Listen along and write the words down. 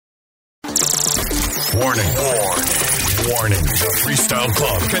Warning. Warning. The Freestyle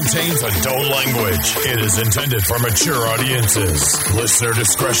Club contains adult language. It is intended for mature audiences. Listener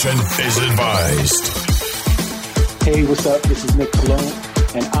discretion is advised. Hey, what's up? This is Nick Cologne,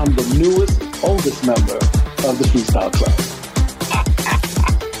 and I'm the newest, oldest member of the Freestyle Club.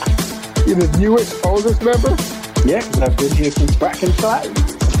 You're the newest, oldest member? Yeah, because I've been here since back in 5.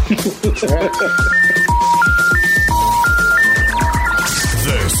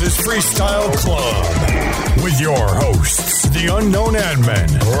 This is Freestyle Club with your hosts, the unknown admin,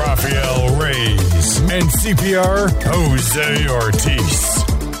 Rafael Reyes, and CPR Jose Ortiz.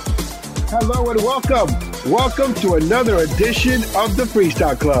 Hello and welcome. Welcome to another edition of the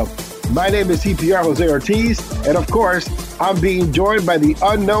Freestyle Club. My name is CPR Jose Ortiz, and of course, I'm being joined by the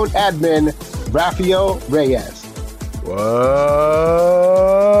unknown admin, Rafael Reyes.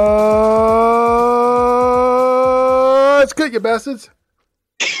 What's good, you bastards?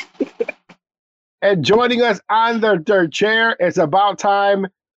 And joining us on the third chair, it's about time.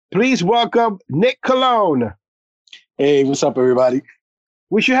 Please welcome Nick Cologne. Hey, what's up, everybody?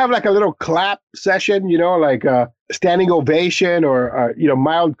 We should have like a little clap session, you know, like a standing ovation or,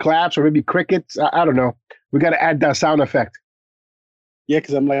 mild claps or maybe crickets. I don't know. We got to add that sound effect. Yeah,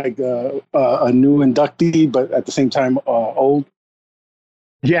 because I'm like a new inductee, but at the same time, old.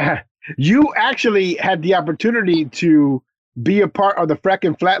 Yeah. You actually had the opportunity to be a part of the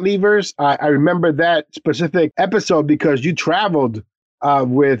Frackin' Flat Leavers. I remember that specific episode because you traveled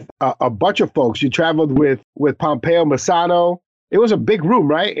with a bunch of folks. You traveled with Pompeo Massano. It was a big room,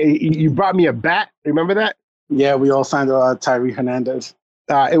 right? You brought me a bat. Remember that? Yeah, we all signed Tyree Hernandez.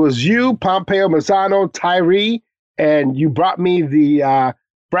 It was you, Pompeo Massano, Tyree, and you brought me the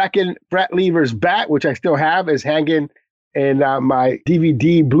Frackin' Flat Leavers bat, which I still have, is hanging in my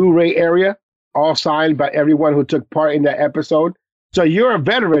DVD Blu-ray area, all signed by everyone who took part in that episode. So you're a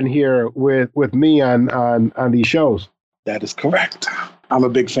veteran here with me on these shows. That is correct. I'm a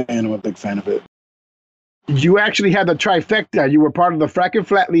big fan. I'm a big fan of it. You actually had the trifecta. You were part of the Frackin'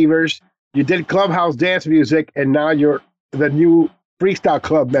 Flat Leavers. You did Clubhouse dance music, and now you're the new Freestyle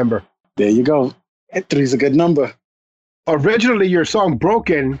Club member. There you go. 3's a good number. Originally, your song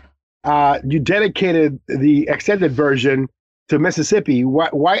Broken, you dedicated the extended version to Mississippi.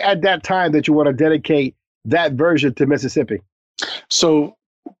 Why at that time that you want to dedicate that version to Mississippi? So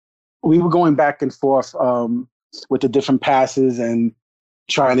we were going back and forth with the different passes and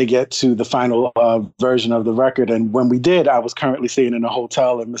trying to get to the final version of the record. And when we did, I was currently staying in a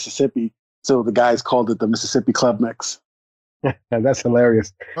hotel in Mississippi. So the guys called it the Mississippi Club Mix. That's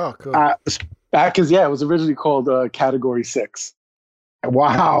hilarious. Oh, cool. Because it was originally called Category 6.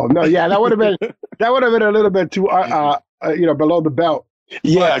 Wow. No, yeah, that would have been a little bit too below the belt.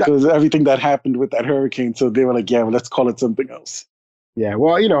 Yeah, because everything that happened with that hurricane. So they were like, yeah, well, let's call it something else. Yeah,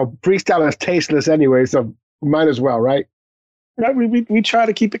 well, freestyle is tasteless anyway, so might as well, right? Right, we try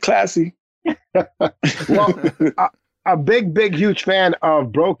to keep it classy. Well, a big, huge fan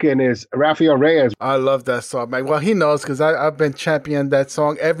of Broken is Rafael Reyes. I love that song, man. Well, he knows because I've been championing that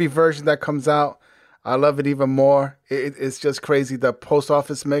song. Every version that comes out, I love it even more. It's just crazy. The Post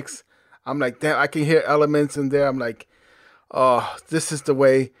Office mix, I'm like, damn, I can hear elements in there. I'm like, oh, this is the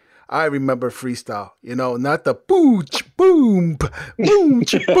way I remember freestyle, not the booch, boom,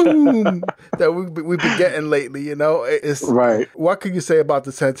 booch, boom that we've been getting lately, It's right. What can you say about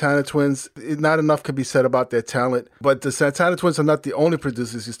the Santana Twins? Not enough could be said about their talent, but the Santana Twins are not the only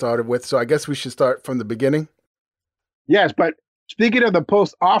producers you started with, so I guess we should start from the beginning. Yes, but speaking of the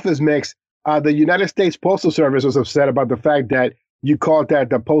Post Office mix, the United States Postal Service was upset about the fact that you called that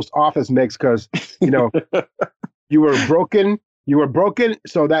the Post Office mix because, you were broken. You were broken,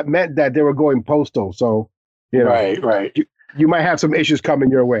 so that meant that they were going postal. So, right. You might have some issues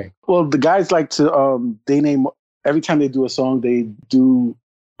coming your way. Well, the guys like to they name every time they do a song, they do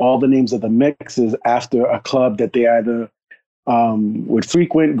all the names of the mixes after a club that they either would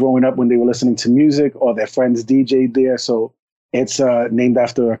frequent growing up when they were listening to music, or their friends DJ'd there. So it's named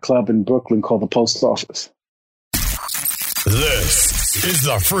after a club in Brooklyn called the Post Office. This is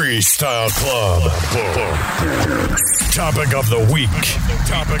the Freestyle Club. Topic of the week.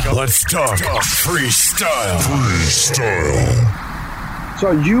 Let's talk freestyle.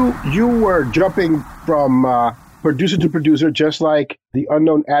 So you were jumping from producer to producer, just like the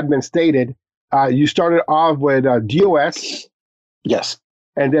unknown admin stated. You started off with DOS. Yes.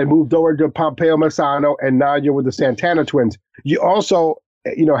 And then moved over to Pompeo Massano, and now you're with the Santana Twins. You also,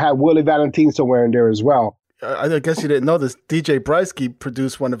 had Willie Valentine somewhere in there as well. I guess you didn't know this. DJ Brysky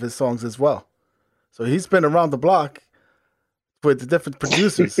produced one of his songs as well. So he's been around the block with the different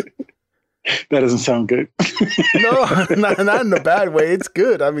producers. That doesn't sound good. No, not in a bad way. It's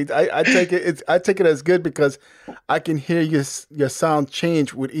good. I mean, I take it. I take it as good because I can hear your sound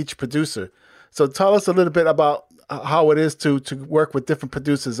change with each producer. So tell us a little bit about how it is to work with different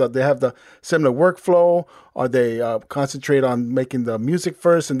producers. They have the similar workflow, or they concentrate on making the music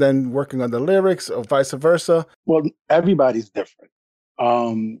first and then working on the lyrics, or vice versa? Well, everybody's different.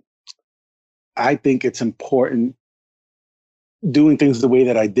 I think it's important doing things the way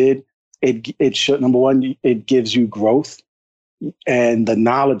that I did. It should, number one, it gives you growth and the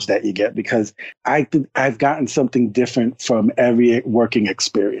knowledge that you get, because I've gotten something different from every working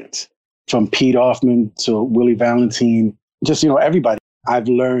experience, from Pete Hoffman to Willie Valentine, just, everybody. I've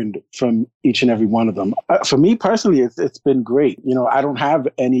learned from each and every one of them. For me personally, it's been great. I don't have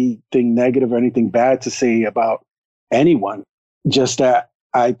anything negative or anything bad to say about anyone. Just that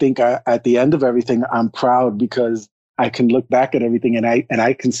I think at the end of everything, I'm proud because I can look back at everything and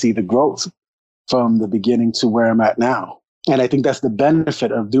I can see the growth from the beginning to where I'm at now. And I think that's the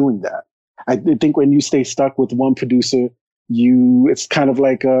benefit of doing that. I think when you stay stuck with one producer, it's kind of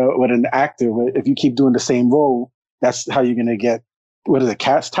like with an actor. If you keep doing the same role, that's how you're going to get, what is it,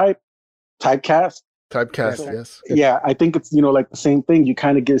 typecast? Typecast, So, yes. Yeah, I think it's, like the same thing. You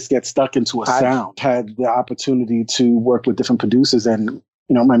kind of just get stuck into a sound. I had the opportunity to work with different producers, and,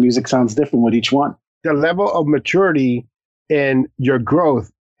 my music sounds different with each one. The level of maturity in your growth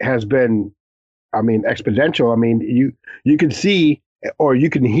has been, exponential. You can see, or you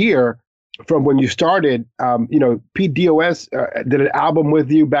can hear from when you started, Pete DOS did an album with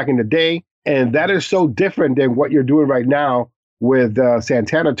you back in the day, and that is so different than what you're doing right now with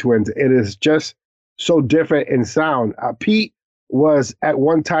Santana Twins. It is just so different in sound. Pete was at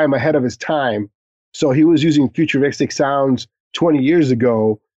one time ahead of his time, so he was using futuristic sounds 20 years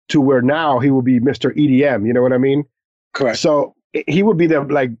ago to where now he will be Mr. EDM. You know what I mean? Correct. So he would be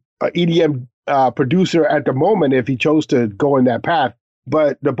the EDM producer at the moment if he chose to go in that path.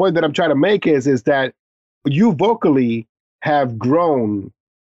 But the point that I'm trying to make is that you vocally have grown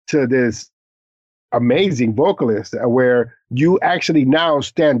to this amazing vocalist where you actually now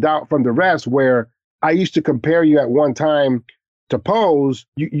stand out from the rest, where I used to compare you at one time to Pose.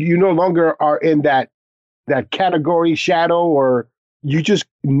 You no longer are in that category shadow, or you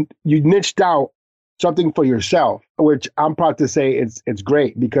niched out something for yourself, which I'm proud to say it's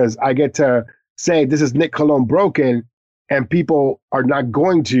great, because I get to say this is Nick Colon broken, and people are not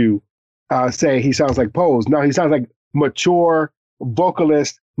going to say he sounds like Pose. No, he sounds like mature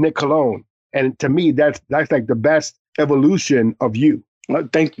vocalist Nick Colon. And to me, that's like the best evolution of you. Well,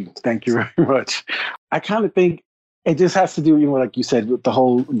 thank you. Thank you very much. I kind of think it just has to do, like you said, with the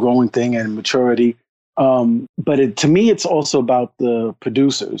whole growing thing and maturity. But to me, it's also about the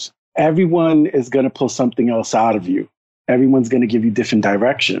producers. Everyone is going to pull something else out of you. Everyone's going to give you different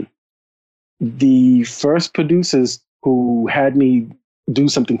direction. The first producers who had me do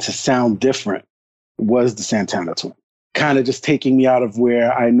something to sound different was the Santana Twins. Kind of just taking me out of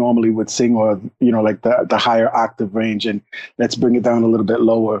where I normally would sing, or, like the higher octave range, and let's bring it down a little bit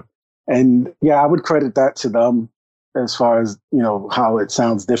lower. And yeah, I would credit that to them as far as, how it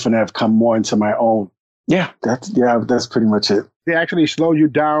sounds different. I've come more into my own. That's pretty much it. They actually slow you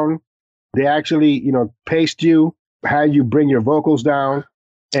down. They actually, paced you, had you bring your vocals down.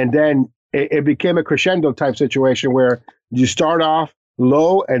 And then it became a crescendo type situation where you start off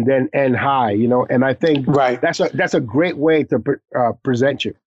low and then end high, and I think that's a great way to present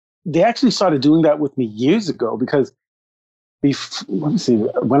you. They actually started doing that with me years ago, because let me see,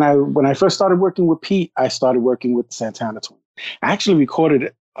 when I first started working with Pete, I started working with the Santana Twins. I actually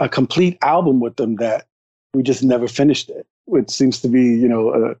recorded a complete album with them that we just never finished it, which seems to be,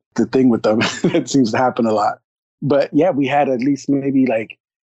 the thing with them. It seems to happen a lot. But yeah, we had at least maybe like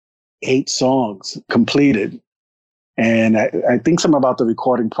 8 songs completed. And I think something about the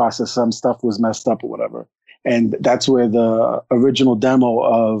recording process, some stuff was messed up or whatever. And that's where the original demo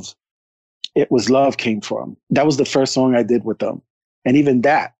of It Was Love came from. That was the first song I did with them. And even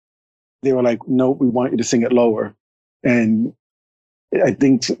that, they were like, no, we want you to sing it lower. And I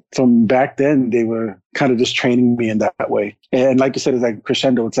think from back then, they were kind of just training me in that way. And like you said, it's like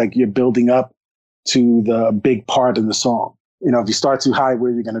crescendo. It's like you're building up to the big part in the song. If you start too high,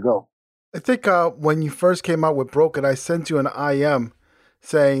 where are you going to go? I think when you first came out with Broken, I sent you an IM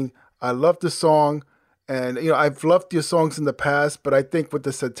saying, I love the song. And, I've loved your songs in the past, but I think with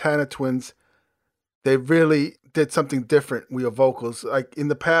the Santana Twins, they really did something different with your vocals. Like in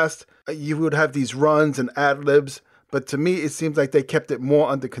the past, you would have these runs and ad-libs, but to me, it seems like they kept it more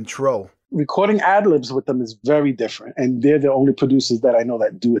under control. Recording ad-libs with them is very different. And they're the only producers that I know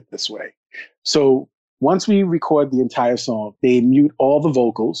that do it this way. So once we record the entire song, they mute all the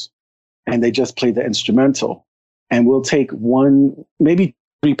vocals. and they just play the instrumental. And we'll take one, maybe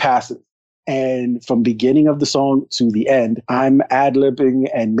 3 passes. And from beginning of the song to the end, I'm ad-libbing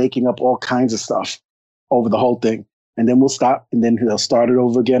and making up all kinds of stuff over the whole thing. And then we'll stop, and then they'll start it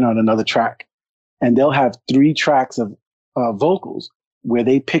over again on another track. And they'll have 3 tracks of vocals where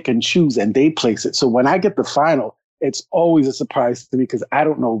they pick and choose and they place it. So when I get the final, it's always a surprise to me because I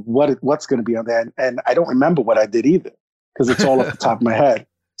don't know what's going to be on there. And I don't remember what I did either because it's all off the top of my head.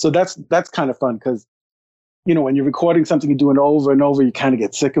 So that's kind of fun because, you know, when you're recording something, you're doing it over and over, you kind of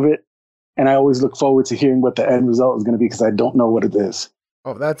get sick of it. And I always look forward to hearing what the end result is going to be because I don't know what it is.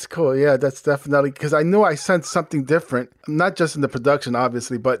 Oh, that's cool. Yeah, that's definitely, because I know I sensed something different, not just in the production,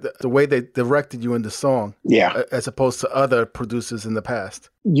 obviously, but the way they directed you in the song. Yeah. As opposed to other producers in the past.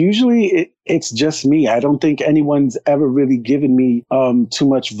 Usually it's just me. I don't think anyone's ever really given me too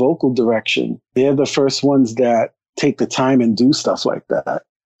much vocal direction. They're the first ones that take the time and do stuff like that.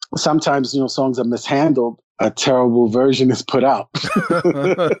 Sometimes, you know, songs are mishandled. A terrible version is put out.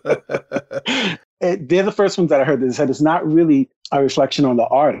 They're the first ones that I heard that said it's not really a reflection on the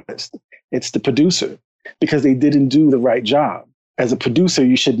artist. It's the producer because they didn't do the right job. As a producer,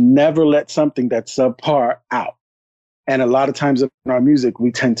 you should never let something that's subpar out. And a lot of times in our music,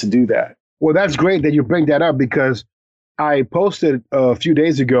 we tend to do that. Well, that's great that you bring that up because I posted a few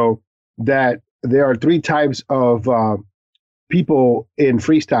days ago that there are 3 types of people in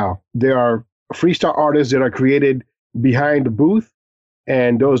freestyle. There are freestyle artists that are created behind the booth,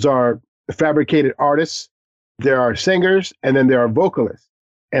 and those are fabricated artists. There are singers, and then there are vocalists.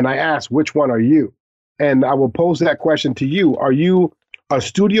 And I asked, which one are you? And I will pose that question to you. Are you a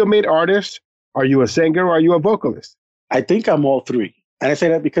studio-made artist? Are you a singer? Or are you a vocalist? I think I'm all 3. And I say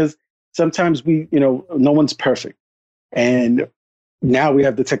that because sometimes no one's perfect. And now we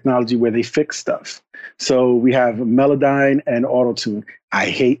have the technology where they fix stuff. So we have Melodyne and Auto-Tune. I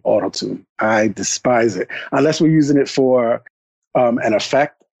hate Auto-Tune. I despise it. Unless we're using it for an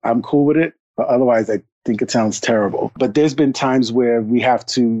effect, I'm cool with it. But otherwise, I think it sounds terrible. But there's been times where we have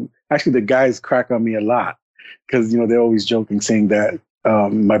to, actually the guys crack on me a lot because, they're always joking saying that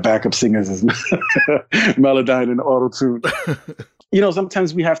my backup singers is Melodyne and Auto-Tune.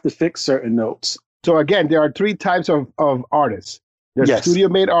 Sometimes we have to fix certain notes. So again, there are 3 types of artists. There's Yes. a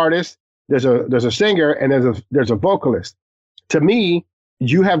studio-made artist, there's a singer, and there's a vocalist. To me,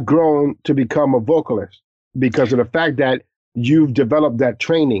 you have grown to become a vocalist because of the fact that you've developed that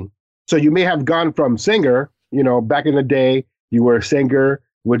training. So you may have gone from singer, back in the day, you were a singer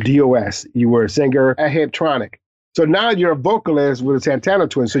with DOS, you were a singer at Hiptronic. So now you're a vocalist with the Santana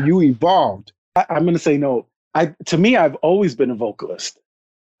Twins. So you evolved. I'm going to say no. To me, I've always been a vocalist.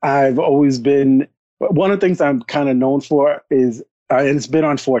 I've always been, one of the things I'm kind of known for is, and it's been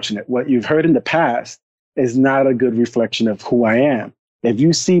unfortunate, what you've heard in the past is not a good reflection of who I am. If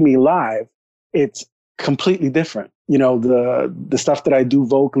you see me live, it's completely different. The stuff that I do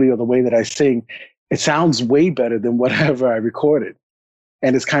vocally or the way that I sing, it sounds way better than whatever I recorded.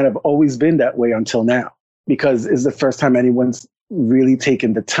 And it's kind of always been that way until now, because it's the first time anyone's really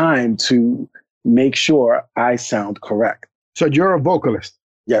taken the time to make sure I sound correct. So you're a vocalist?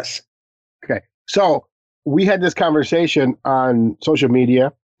 Yes. Okay. So we had this conversation on social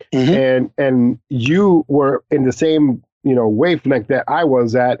media, and you were in the same, wavelength that I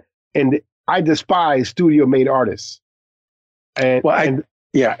was at, and I despise studio-made artists. And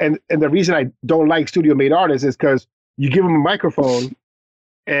the reason I don't like studio-made artists is because you give them a microphone,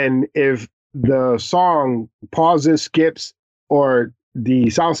 and if the song pauses, skips, or the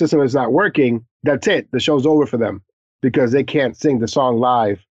sound system is not working, that's it. The show's over for them because they can't sing the song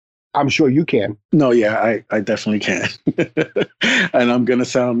live. I'm sure you can. No, yeah, I definitely can. And I'm going to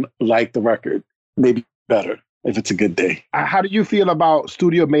sound like the record, maybe better if it's a good day. How do you feel about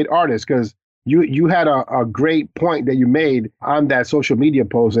studio-made artists? Because you had a great point that you made on that social media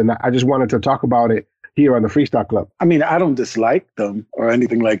post, and I just wanted to talk about it here on the Freestyle Club. I mean, I don't dislike them or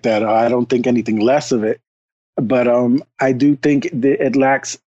anything like that. I don't think anything less of it. But I do think it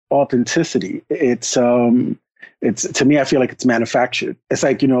lacks authenticity. It's to me, I feel like it's manufactured. It's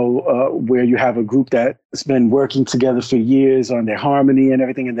like, where you have a group that's been working together for years on their harmony and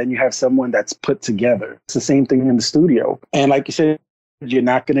everything, and then you have someone that's put together. It's the same thing in the studio. And like you said, you're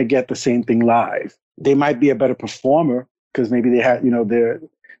not going to get the same thing live. They might be a better performer because maybe they have, they're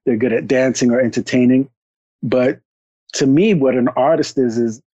good at dancing or entertaining. But to me, what an artist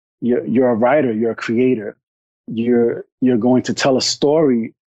is you're a writer, you're a creator. You're going to tell a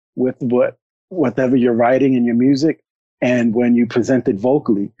story with whatever you're writing in your music. And when you present it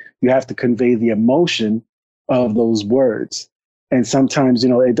vocally, you have to convey the emotion of those words. And sometimes, you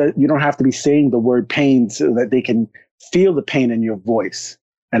don't have to be saying the word pain so that they can feel the pain in your voice.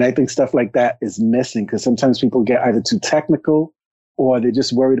 And I think stuff like that is missing because sometimes people get either too technical or they're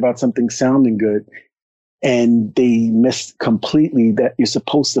just worried about something sounding good. And they miss completely that you're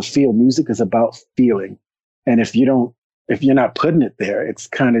supposed to feel. Music is about feeling. And if you're not putting it there, it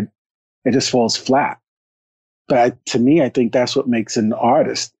just falls flat. But to me, I think that's what makes an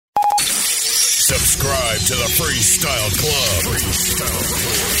artist. Subscribe to the Freestyle Club.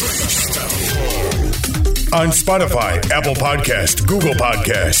 On Spotify, Apple Podcast, Google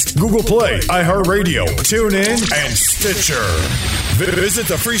Podcast, Google Play, iHeartRadio, TuneIn, and Stitcher. Visit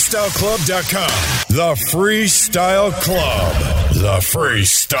thefreestyleclub.com. The Freestyle Club. The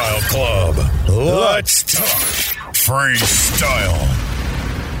Freestyle Club. Let's talk freestyle.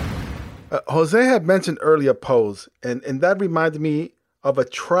 Jose had mentioned earlier Pose, and that reminded me of a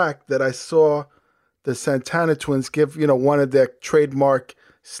track that I saw the Santana Twins give, one of their trademark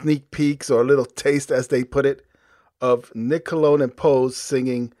sneak peeks or a little taste, as they put it, of Nick Colon and Pose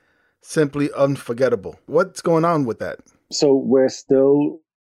singing Simply Unforgettable. What's going on with that? So we're still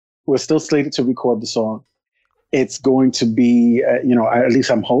slated to record the song. It's going to be, at least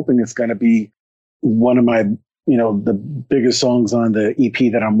I'm hoping it's going to be one of my, the biggest songs on the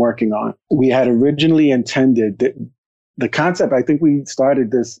EP that I'm working on. We had originally intended that the concept, I think we started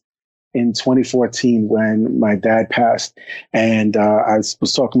this in 2014 when my dad passed, and I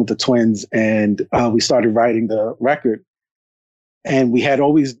was talking with the twins, and we started writing the record. And we had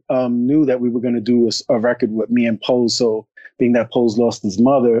always knew that we were going to do a record with me and Pose. So being that Pose lost his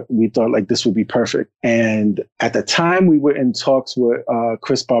mother, we thought like this would be perfect. And at the time we were in talks with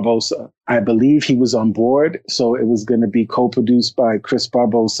Chris Barbosa. I believe he was on board. So it was going to be co-produced by Chris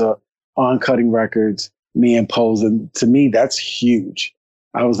Barbosa on Cutting Records, me and Pose. And to me, that's huge.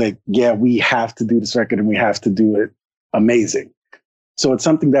 I was like, yeah, we have to do this record and we have to do it amazing. So it's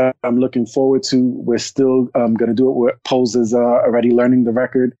something that I'm looking forward to. We're still going to do it where Pose is already learning the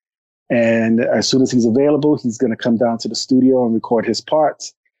record. And as soon as he's available, he's going to come down to the studio and record his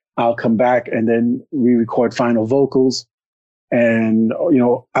parts. I'll come back and then re-record final vocals. And,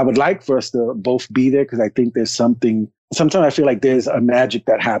 I would like for us to both be there because I think there's sometimes I feel like there's a magic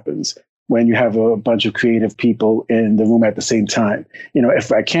that happens when you have a bunch of creative people in the room at the same time.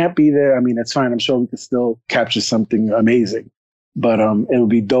 If I can't be there, it's fine. I'm sure we can still capture something amazing. But it would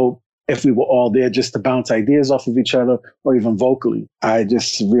be dope if we were all there just to bounce ideas off of each other or even vocally. I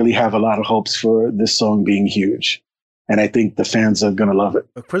just really have a lot of hopes for this song being huge. And I think the fans are going to love it.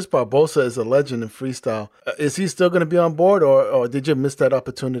 Chris Barbosa is a legend in freestyle. Is he still going to be on board or did you miss that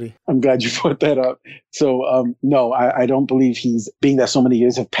opportunity? I'm glad you brought that up. So, no, I don't believe being that so many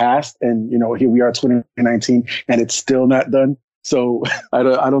years have passed and, here we are 2019 and it's still not done. So I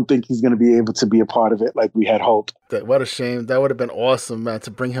don't think he's going to be able to be a part of it like we had hoped. What a shame. That would have been awesome, man,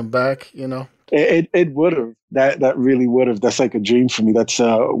 to bring him back, It would have. That really would have. That's like a dream for me. That's,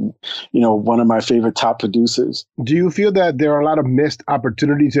 one of my favorite top producers. Do you feel that there are a lot of missed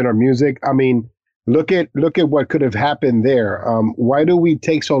opportunities in our music? Look at what could have happened there. Why do we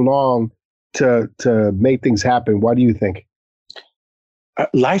take so long to make things happen? Why do you think?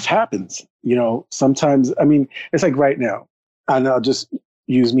 Life happens. Sometimes, it's like right now. And I'll just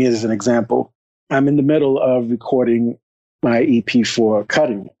use me as an example. I'm in the middle of recording my EP for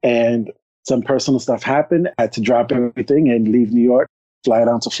Cutting, and some personal stuff happened. I had to drop everything and leave New York, fly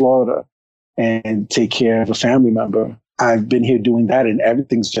down to Florida, and take care of a family member. I've been here doing that, and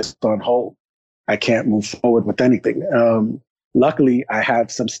everything's just on hold. I can't move forward with anything. Luckily, I have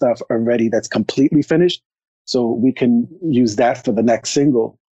some stuff already that's completely finished, so we can use that for the next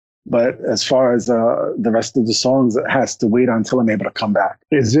single. But as far as the rest of the songs, it has to wait until I'm able to come back.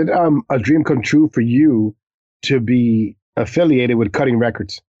 Is it a dream come true for you to be affiliated with Cutting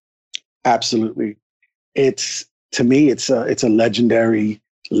Records? Absolutely. To me, it's a legendary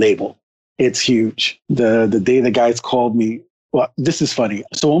label. It's huge. The day the guys called me, well, this is funny.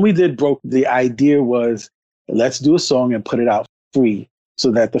 So when we did Broke, the idea was let's do a song and put it out free so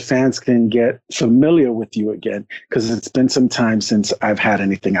that the fans can get familiar with you again, because it's been some time since I've had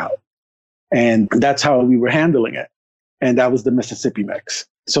anything out. And that's how we were handling it. And that was the Mississippi mix.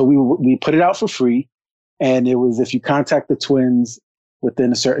 So we put it out for free. And it was, if you contact the twins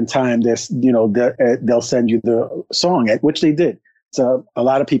within a certain time, they'll send you the song, which they did. So a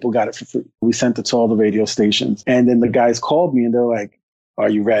lot of people got it for free. We sent it to all the radio stations. And then the guys called me and they're like, are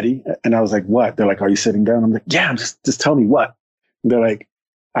you ready? And I was like, what? They're like, are you sitting down? I'm like, yeah, just tell me what. And they're like,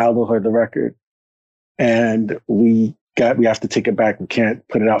 Aldo heard the record and we have to take it back. We can't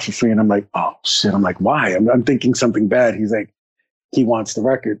put it out for free. And I'm like, oh shit. I'm like, why? I'm thinking something bad. He's like, he wants the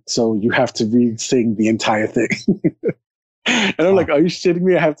record. So you have to re-sing the entire thing. And I'm like, are you shitting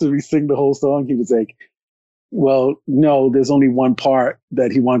me? I have to re-sing the whole song? He was like, well, no, there's only one part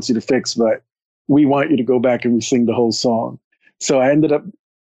that he wants you to fix, but we want you to go back and sing the whole song. So I ended up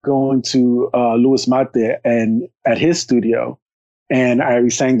going to Louis Mate and at his studio, and I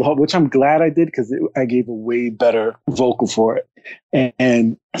sang the whole, which I'm glad I did because I gave a way better vocal for it,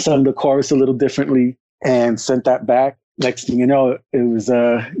 and sung the chorus a little differently and sent that back. Next thing you know, it was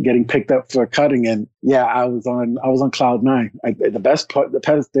getting picked up for cutting, and yeah, I was on cloud nine. The best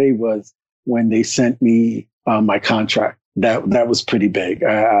day was when they sent me my contract. That was pretty big.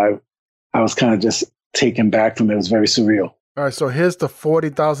 I was kind of just taken back from it. It was very surreal. All right, so here's the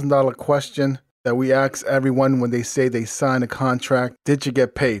 $40,000 question that we ask everyone when they say they sign a contract. Did you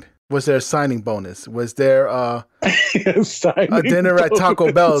get paid? Was there a signing bonus? Was there a dinner at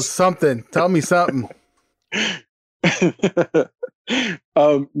Taco Bell? Something. Tell me something.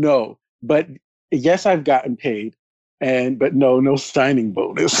 No, but yes, I've gotten paid, but no signing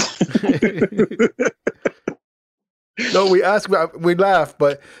bonus. No, we laugh,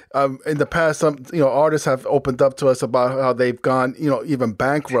 but in the past, some artists have opened up to us about how they've gone, even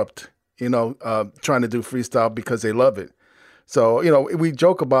bankrupt, trying to do freestyle because they love it. So we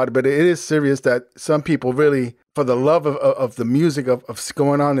joke about it, but it is serious that some people really, for the love of the music of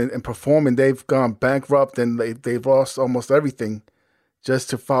going on and performing, they've gone bankrupt and they've lost almost everything just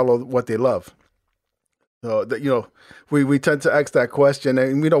to follow what they love. So that we tend to ask that question,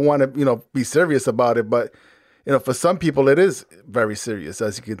 and we don't want to be serious about it, but. For some people, it is very serious,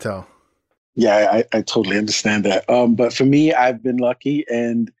 as you can tell. Yeah, I totally understand that. But for me, I've been lucky,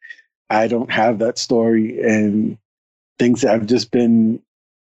 and I don't have that story. And things that I've just been,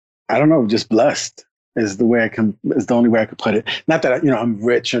 I don't know, just blessed is the only way I could put it. Not that I'm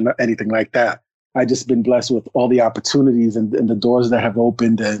rich or anything like that. I just been blessed with all the opportunities and the doors that have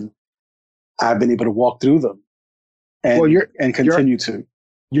opened, and I've been able to walk through them, and continue to.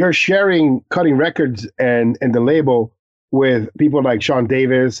 You're sharing Cutting Records and the label with people like Sean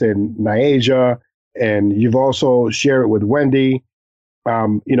Davis and Niaja, and you've also shared it with Wendy.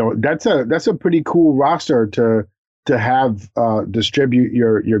 That's a pretty cool roster to have distribute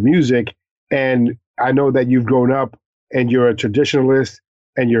your music. And I know that you've grown up and you're a traditionalist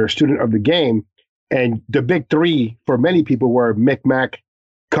and you're a student of the game. And the big three for many people were Micmac,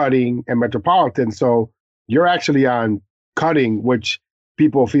 Cutting, and Metropolitan. So you're actually on Cutting, which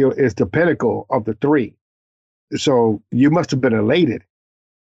people feel is the pinnacle of the three. So you must have been elated.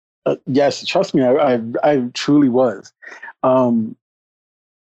 Yes, trust me, I truly was.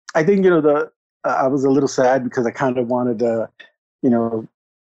 I think I was a little sad because I kind of wanted to,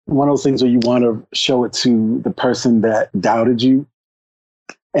 one of those things where you want to show it to the person that doubted you.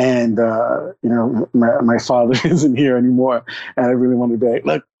 And my father isn't here anymore, and I really wanted to be like,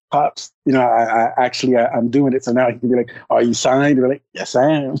 look, Pops, I'm doing it. So now he can be like, are you signed? You're like, yes, I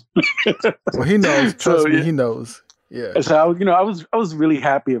am. Well, he knows. Trust me, he knows. Yeah. So I was really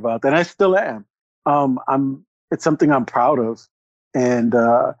happy about that. And I still am. It's something I'm proud of, and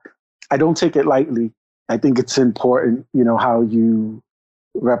I don't take it lightly. I think it's important, how you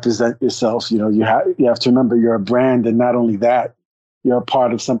represent yourself. You have to remember you're a brand, and not only that, you're a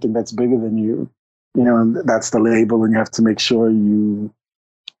part of something that's bigger than you. And that's the label, and you have to make sure you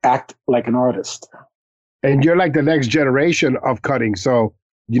act like an artist. And you're like the next generation of Cutting. So,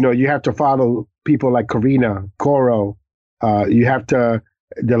 you have to follow people like Karina, Coro. You have the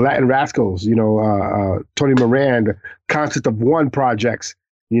Latin Rascals, Tony Moran, Concept of One projects,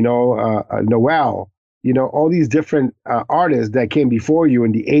 Noel, all these different artists that came before you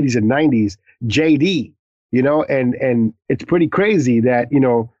in the 80s and 90s, JD, and it's pretty crazy that,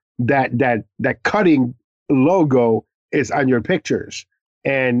 that Cutting logo is on your pictures.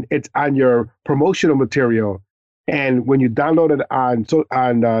 And it's on your promotional material. And when you download it on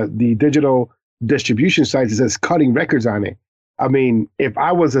the digital distribution sites, it says Cutting Records on it. I mean, if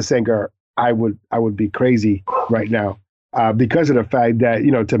I was a singer, I would be crazy right now because of the fact that,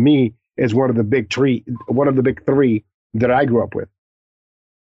 to me, it's one of the big three that I grew up with.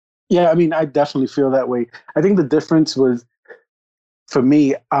 Yeah, I mean, I definitely feel that way. I think the difference was, for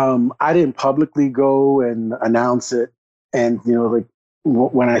me, I didn't publicly go and announce it. And,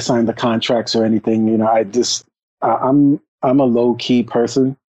 when I signed the contracts or anything, I'm a low key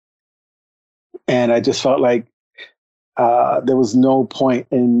person, and I just felt like there was no point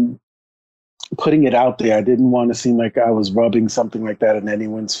in putting it out there. I didn't want to seem like I was rubbing something like that in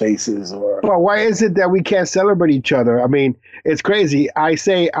anyone's faces. Well, why is it that we can't celebrate each other? I mean, it's crazy. I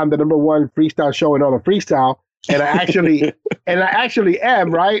say I'm the #1 freestyle show in all of freestyle, and I actually am,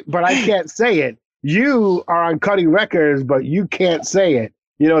 right? But I can't say it. You are on Cutting Records, but you can't say it.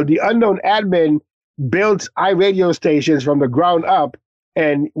 The unknown admin built iRadio stations from the ground up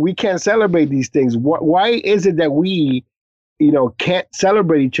and we can't celebrate these things. Why is it that we, can't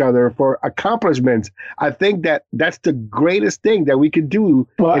celebrate each other for accomplishments? I think that that's the greatest thing that we could do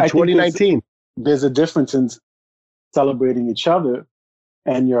in 2019. There's a difference in celebrating each other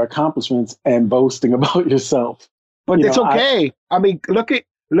and your accomplishments and boasting about yourself. But it's okay. I mean, look at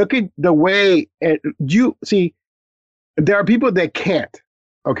the way you see. There are people that can't.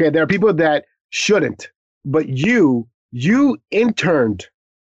 Okay, there are people that shouldn't. But you interned.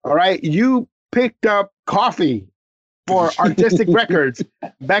 All right, you picked up coffee for Artistic Records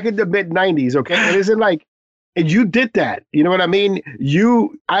back in the mid-90s. Okay, it isn't like, and you did that. You know what I mean?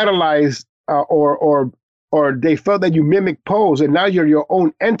 You idolized or they felt that you mimicked Pose, and now you're your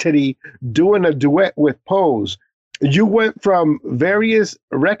own entity doing a duet with Pose. You went from various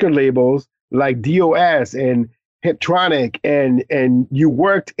record labels like DOS and Hiptronic, and you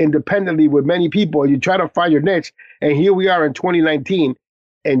worked independently with many people. You try to find your niche, and here we are in 2019,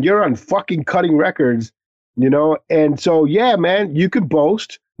 and you're on fucking Cutting Records, And so, yeah, man, you could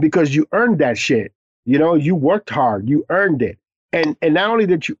boast because you earned that shit. You worked hard, you earned it, and not only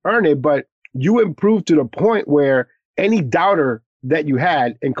did you earn it, but you improved to the point where any doubter that you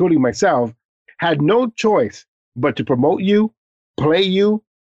had, including myself, had no choice but to promote you, play you,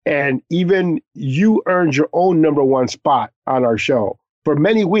 and even you earned your own #1 spot on our show for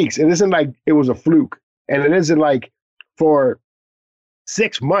many weeks. It isn't like it was a fluke. And it isn't like for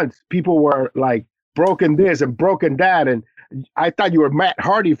 6 months, people were like broken this and broken that. And I thought you were Matt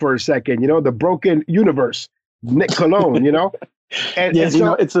Hardy for a second, the broken universe, Nick Cologne, And, yes,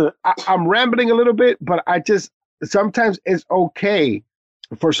 and so I'm rambling a little bit, but sometimes it's okay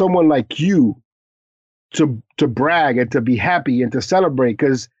for someone like you to brag and to be happy and to celebrate,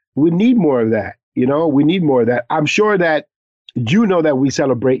 because we need more of that. We need more of that. I'm sure that that we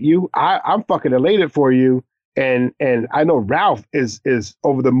celebrate you. I'm fucking elated for you, and I know Ralph is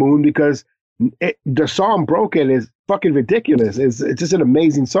over the moon because the song "Broken" is fucking ridiculous. It's just an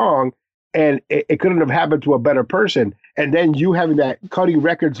amazing song, and it couldn't have happened to a better person. And then you having that Cutting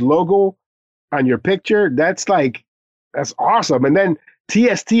Records logo on your picture, that's awesome. And then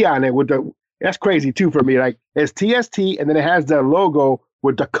TST on it that's crazy too for me. Like, it's TST, and then it has the logo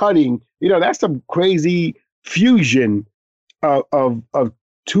with the cutting. That's some crazy fusion of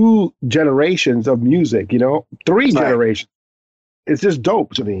 2 generations of music. 3 generations. It's just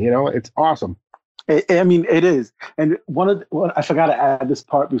dope to me. It's awesome. I mean, it is. And I forgot to add this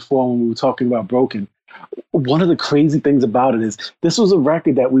part before when we were talking about Broken. One of the crazy things about it is this was a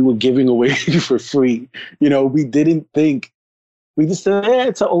record that we were giving away for free. We didn't think. We just said,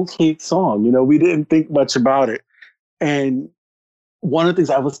 it's an okay song. We didn't think much about it. And one of the things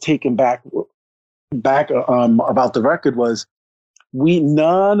I was taken back about the record was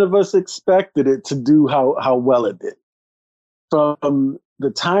none of us expected it to do how well it did. From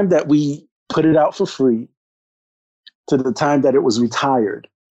the time that we put it out for free to the time that it was retired,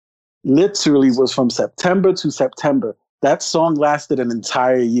 literally was from September to September. That song lasted an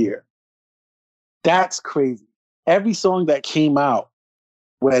entire year. That's crazy. Every song that came out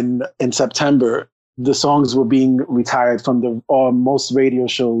when in September, the songs were being retired from most radio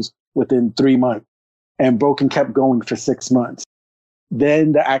shows within 3 months, and Broken kept going for 6 months.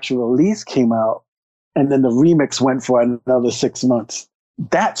 Then the actual release came out, and then the remix went for another 6 months.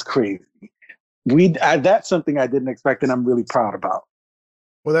 That's crazy. That's something I didn't expect, and I'm really proud about.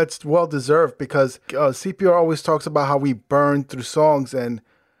 Well, that's well deserved, because CPR always talks about how we burn through songs, and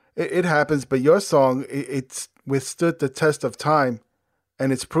it happens. But your song, it's withstood the test of time,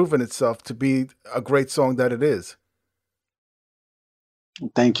 and it's proven itself to be a great song that it is.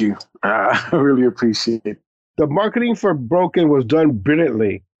 Thank you. I really appreciate it. The marketing for Broken was done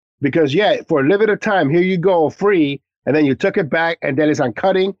brilliantly, because for a limited time, here you go, free, and then you took it back, and then it's on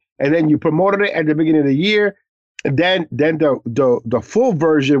Cutting, and then you promoted it at the beginning of the year, and then the full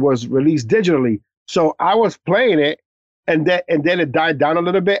version was released digitally. So I was playing it, and then it died down a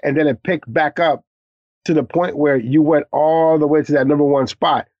little bit, and then it picked back up to the point where you went all the way to that #1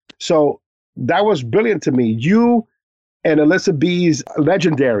 spot. So that was brilliant to me. You and Alyssa B's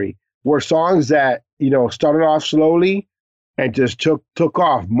Legendary were songs that, started off slowly and just took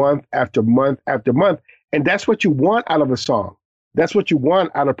off month after month after month. And that's what you want out of a song. That's what you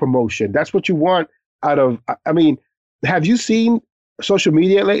want out of promotion. That's what you want out of, have you seen social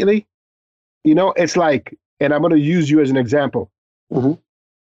media lately? It's like, and I'm going to use you as an example. Mm-hmm.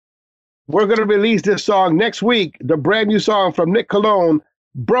 We're going to release this song next week, the brand new song from Nick Cologne,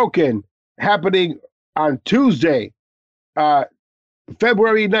 Broken, happening on Tuesday,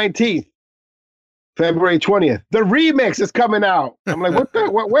 February 19th, February 20th. The remix is coming out. I'm like, what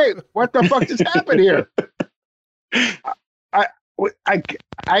the fuck just happened here? I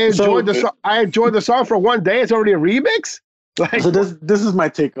enjoyed the song. I enjoyed the song for one day. It's already a remix. Like, so this is my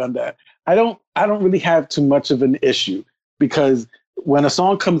take on that. I don't really have too much of an issue because when a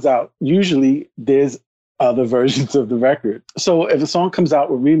song comes out, usually there's other versions of the record. So if a song comes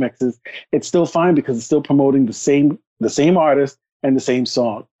out with remixes, it's still fine because it's still promoting the same artist and the same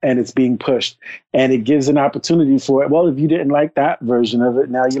song, and it's being pushed. And it gives an opportunity for it. Well, if you didn't like that version of it,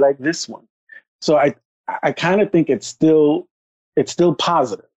 now you like this one. So I kind of think it's still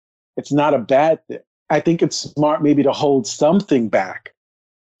positive. It's not a bad thing. I think it's smart maybe to hold something back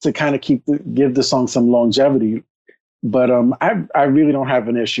to kind of give the song some longevity. But I really don't have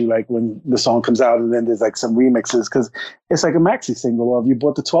an issue like when the song comes out and then there's like some remixes because it's like a maxi single or if you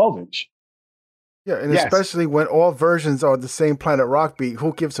bought the 12-inch. Yeah, and especially when all versions are the same Planet Rock beat,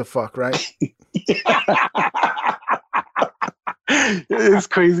 who gives a fuck, right? It's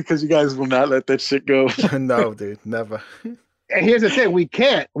crazy because you guys will not let that shit go. No, dude, never. And here's the thing: we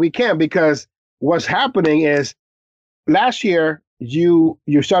can't because what's happening is last year you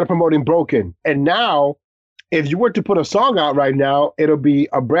started promoting Broken, and now if you were to put a song out right now, it'll be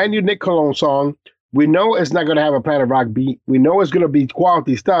a brand new Nick Cologne song. We know it's not going to have a Planet Rock beat. We know it's going to be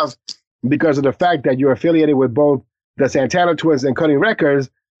quality stuff because of the fact that you're affiliated with both the Santana Twins and Cutting Records.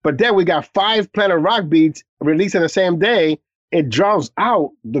 But then we got 5 Planet Rock beats released in the same day. It draws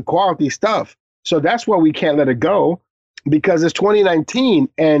out the quality stuff. So that's why we can't let it go because it's 2019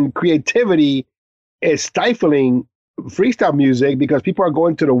 and creativity is stifling freestyle music because people are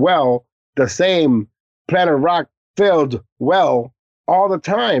going to the same Planet Rock filled well all the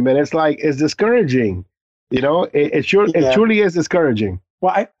time. And it's like, it's discouraging. You know, it truly is discouraging.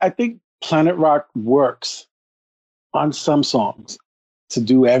 Well, I think Planet Rock works on some songs. To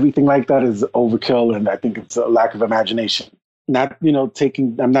do everything like that is overkill, and I think it's a lack of imagination. Not, these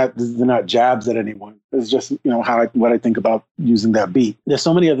are not jabs at anyone. It's just, what I think about using that beat. There's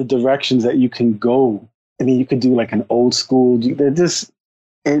so many other directions that you can go. I mean, you could do like an old school. There's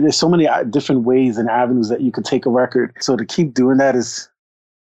so many different ways and avenues that you could take a record. So to keep doing that it's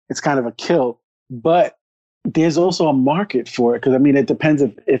kind of a kill. But there's also a market for it because I mean it depends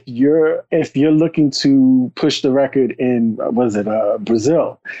if you're looking to push the record in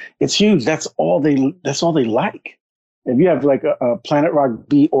Brazil, it's huge. That's all they like. If you have like a Planet Rock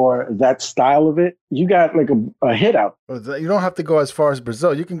beat or that style of it, you got like a hit out. You don't have to go as far as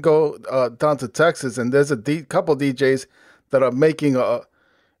Brazil. You can go down to Texas, and there's a couple DJs that are making a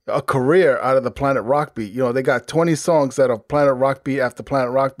career out of the Planet Rock beat. They got 20 songs that are Planet Rock beat after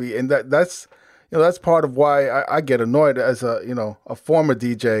Planet Rock beat, and that's part of why I get annoyed as a former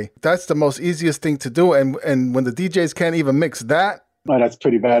DJ. That's the most easiest thing to do. And when the DJs can't even mix that. Oh, that's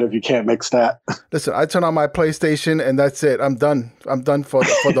pretty bad if you can't mix that. Listen, I turn on my PlayStation and that's it. I'm done. I'm done for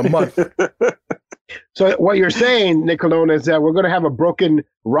the month. So what you're saying, Nick Cologne, is that we're going to have a Broken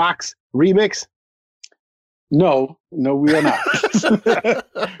Rocks remix? No, we are not.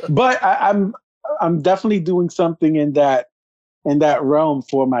 But I'm definitely doing something in that realm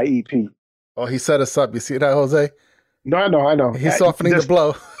for my EP. Oh, he set us up. You see that, Jose? No, I know. He's softening the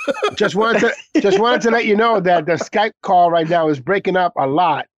blow. just wanted to let you know that the Skype call right now is breaking up a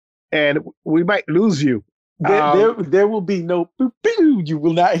lot, and we might lose you. There will be no boop, boop. You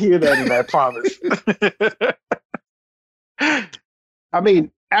will not hear that, and I promise. I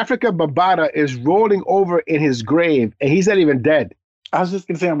mean, Africa Bambaataa is rolling over in his grave, and he's not even dead. I was just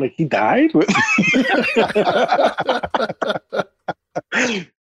gonna say, I'm like, he died.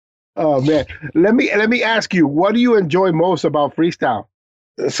 Oh man, let me ask you, what do you enjoy most about freestyle?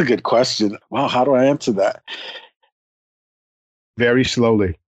 That's a good question. Wow, how do I answer that? Very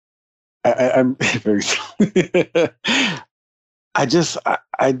slowly. I'm very slowly. I just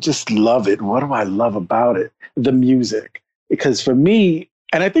love it. What do I love about it? The music. Because for me,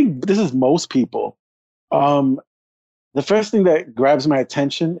 and I think this is most people, the first thing that grabs my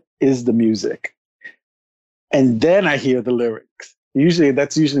attention is the music. And then I hear the lyrics.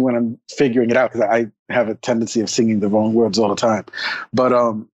 That's usually when I'm figuring it out because I have a tendency of singing the wrong words all the time. But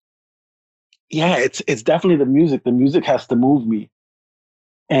yeah, it's definitely the music. The music has to move me.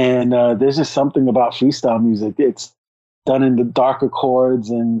 And there's just something about freestyle music. It's done in the darker chords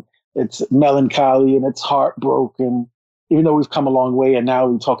and it's melancholy and it's heartbroken, even though we've come a long way and now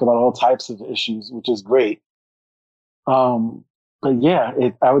we talk about all types of issues, which is great. But yeah,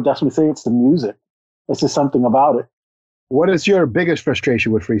 I would definitely say it's the music. It's just something about it. What is your biggest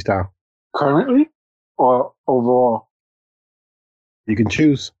frustration with freestyle? Currently or overall? You can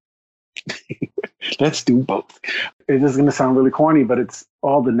choose. Let's do both. It's just going to sound really corny, but it's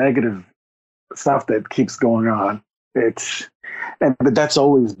all the negative stuff that keeps going on. But that's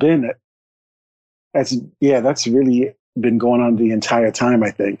always been it. That's really been going on the entire time,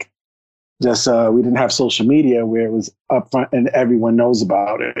 I think. Just we didn't have social media where it was upfront and everyone knows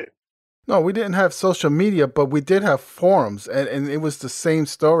about it. No, we didn't have social media, but we did have forums, and it was the same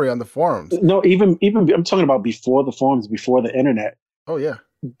story on the forums. No, even I'm talking about before the forums, before the internet. Oh, yeah.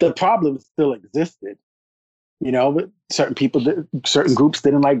 The problem still existed. You know, but certain people, certain groups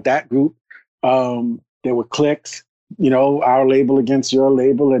didn't like that group. There were cliques, you know, our label against your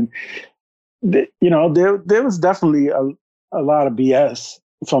label. And, you know, there was definitely a lot of BS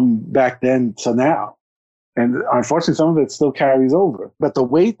from back then to now. And unfortunately, some of it still carries over. But the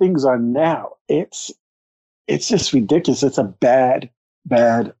way things are now, it's just ridiculous. It's a bad,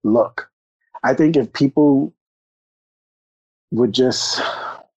 bad look. I think if people would just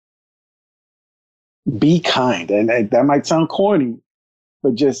be kind, and that might sound corny,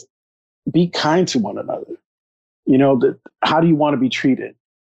 but just be kind to one another. You know, how do you want to be treated?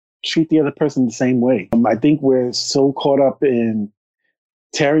 Treat the other person the same way. I think we're so caught up in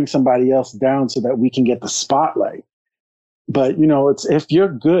tearing somebody else down so that we can get the spotlight. But, you know, it's if you're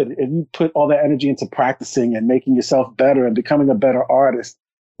good, if you put all that energy into practicing and making yourself better and becoming a better artist,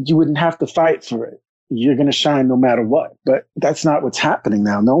 you wouldn't have to fight for it. You're going to shine no matter what. But that's not what's happening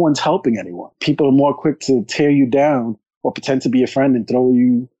now. No one's helping anyone. People are more quick to tear you down or pretend to be a friend and throw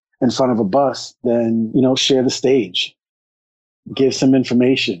you in front of a bus than, you know, share the stage, give some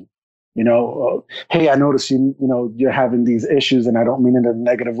information. You know, hey, I noticed you're having these issues, and I don't mean it in a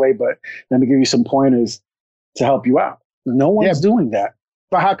negative way, but let me give you some pointers to help you out. No one's doing that.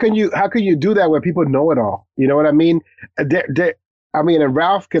 But how can you do that when people know it all? You know what I mean? And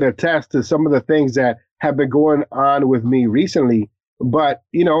Ralph could attest to some of the things that have been going on with me recently. But,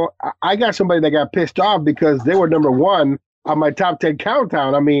 you know, I got somebody that got pissed off because they were number one on my top 10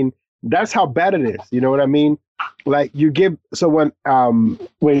 countdown. I mean, that's how bad it is. You know what I mean? Like you give someone.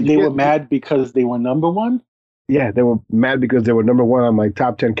 Wait, they were mad because they were number one? Yeah, they were mad because they were number one on my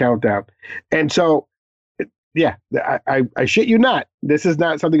top 10 countdown. And so, yeah, I shit you not. This is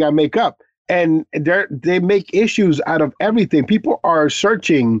not something I make up. And they make issues out of everything. People are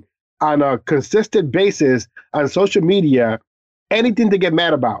searching on a consistent basis on social media, anything to get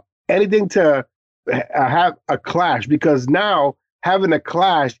mad about, anything to have a clash, because now having a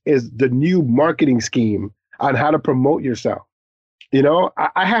clash is the new marketing scheme on how to promote yourself. You know,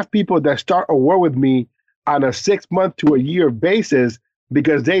 I have people that start a war with me on a 6 month to a year basis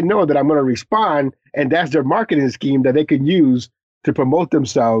because they know that I'm going to respond, and that's their marketing scheme that they can use to promote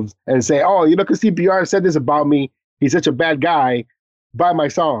themselves and say, oh, you know, because CPR said this about me. He's such a bad guy. Buy my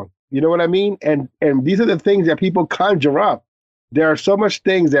song. You know what I mean? And these are the things that people conjure up. There are so much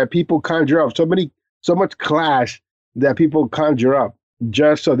things that people conjure up, so much clash that people conjure up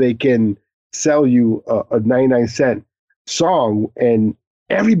just so they can sell you a 99-cent song. And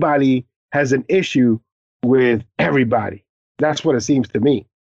everybody has an issue with everybody. That's what it seems to me.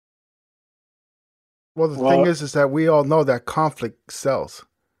 Well, the thing is that we all know that conflict sells.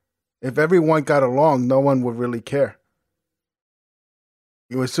 If everyone got along, no one would really care.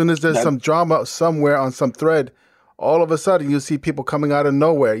 You know, as soon as there's some drama somewhere on some thread, all of a sudden you see people coming out of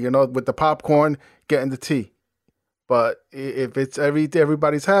nowhere, you know, with the popcorn, getting the tea. But if it's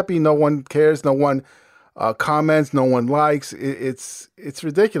everybody's happy, no one cares, no one comments, no one likes. It's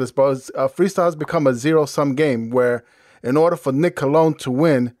ridiculous. But freestyle has become a zero-sum game where in order for Nick Colon to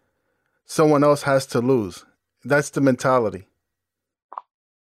win, someone else has to lose. That's the mentality.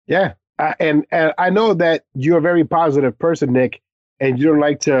 Yeah. And I know that you're a very positive person, Nick, and you don't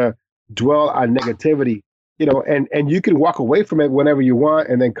like to dwell on negativity, you know, and you can walk away from it whenever you want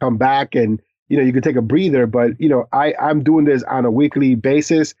and then come back and, you know, you can take a breather. But, you know, I'm doing this on a weekly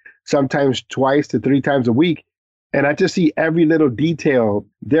basis, sometimes 2 to 3 times a week. And I just see every little detail.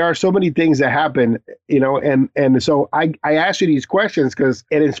 There are so many things that happen, you know, and so I ask you these questions because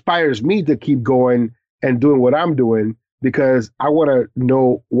it inspires me to keep going and doing what I'm doing, because I want to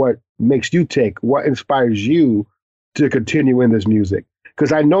know what makes you tick, what inspires you to continue in this music.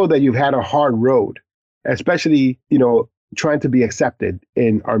 Because I know that you've had a hard road, especially, you know, trying to be accepted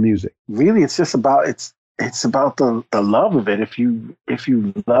in our music. Really, it's just about it's about the love of it. If you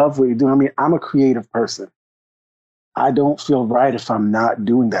love what you're doing, I mean, I'm a creative person. I don't feel right if I'm not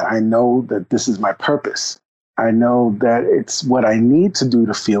doing that. I know that this is my purpose. I know that it's what I need to do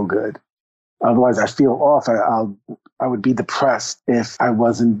to feel good. Otherwise, I feel off. I would be depressed if I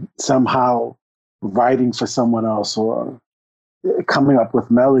wasn't somehow writing for someone else or coming up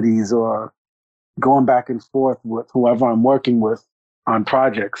with melodies or going back and forth with whoever I'm working with on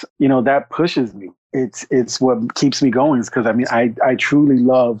projects. You know, that pushes me. It's what keeps me going, is because, I mean, I truly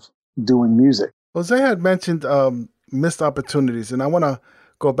love doing music. Jose had mentioned missed opportunities, and I want to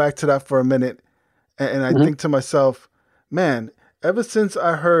go back to that for a minute. And I think to myself, Man, ever since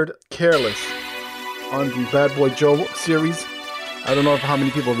I heard Careless on the Bad Boy Joe series, I don't know how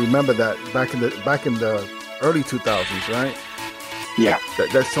many people remember that back in the early 2000s, right? Yeah.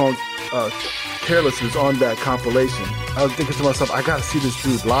 That song, Careless, was on that compilation. I was thinking to myself, I gotta see this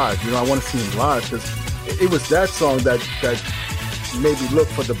dude live. I want to see him live because it was that song that made me look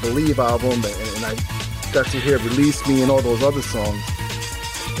for the Believe album, and I got to hear Release Me and all those other songs.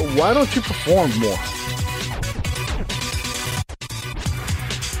 But why don't you perform more?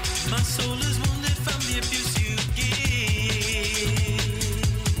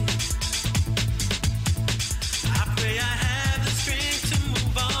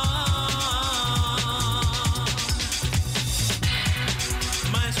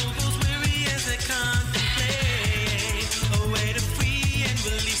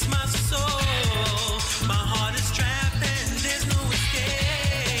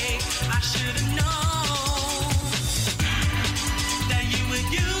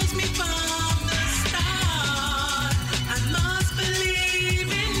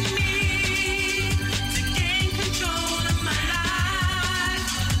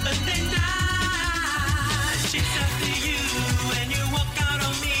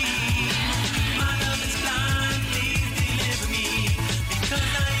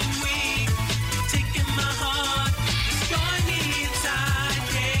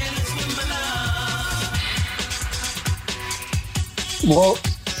 Well,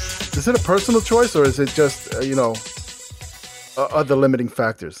 is it a personal choice or is it just, other limiting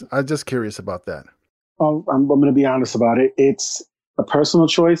factors? I'm just curious about that. I'm going to be honest about it. It's a personal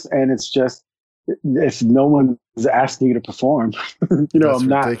choice, and it's just if no one is asking you to perform, That's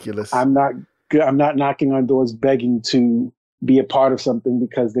ridiculous. I'm not knocking on doors begging to be a part of something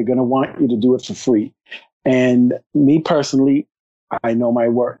because they're going to want you to do it for free. And me personally, I know my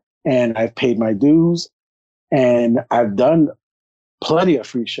worth, and I've paid my dues, and I've done plenty of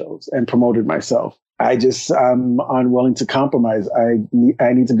free shows and promoted myself. I'm unwilling to compromise. I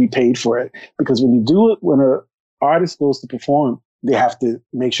need to be paid for it, because when you do it, when an artist goes to perform, they have to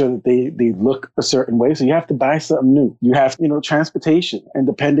make sure that they look a certain way. So you have to buy something new. You have, transportation, and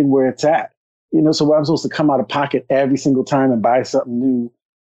depending where it's at, so what I'm supposed to come out of pocket every single time and buy something new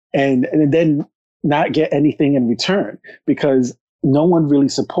and then not get anything in return because no one really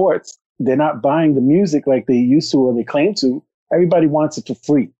supports. They're not buying the music like they used to or they claim to. Everybody wants it for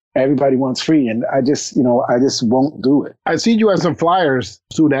free. Everybody wants free. And I just won't do it. I see you on some flyers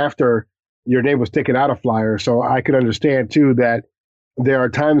soon after your name was taken out of flyers. So I could understand too that there are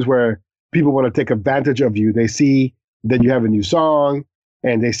times where people want to take advantage of you. They see that you have a new song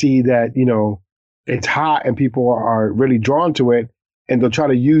and they see that, it's hot and people are really drawn to it. And they'll try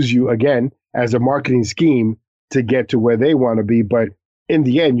to use you again as a marketing scheme to get to where they want to be. But in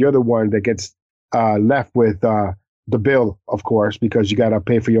the end, you're the one that gets left with the bill, of course, because you got to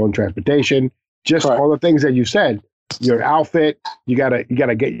pay for your own transportation, just all the things that you said, your outfit, you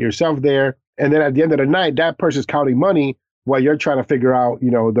gotta get yourself there. And then at the end of the night, that person's counting money while you're trying to figure out,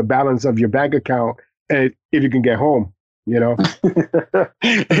 the balance of your bank account and if you can get home,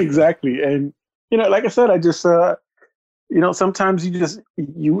 Exactly. And, like I said, I just, sometimes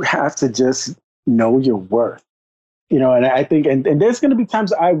you have to just know your worth. And I think, and there's going to be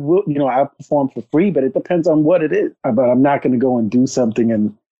times I will, I'll perform for free, but it depends on what it is. But I'm not going to go and do something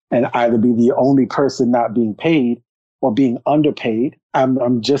and either be the only person not being paid or being underpaid.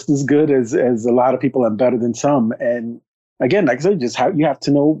 I'm just as good as a lot of people. I'm better than some. And again, like I said, you have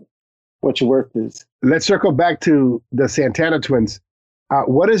to know what your worth is. Let's circle back to the Santana Twins.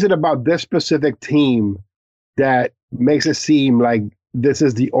 What is it about this specific team that makes it seem like this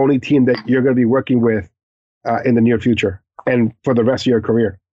is the only team that you're going to be working with in the near future and for the rest of your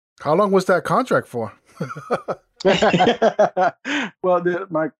career? How long was that contract for? Well,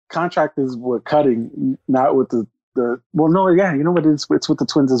 my contractors were cutting, not with the well, no, yeah, you know what? It's with the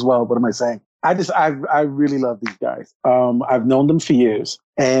Twins as well. What am I saying? I really love these guys. I've known them for years,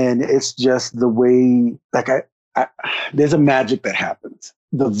 and it's just the way, like there's a magic that happens.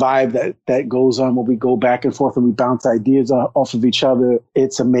 The vibe that goes on when we go back and forth and we bounce ideas off of each other.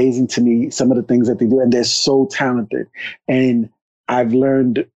 It's amazing to me, some of the things that they do. And they're so talented. And I've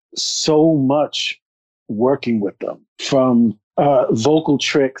learned so much working with them, from vocal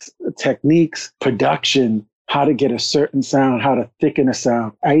tricks, techniques, production, how to get a certain sound, how to thicken a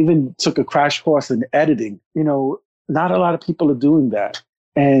sound. I even took a crash course in editing. Not a lot of people are doing that.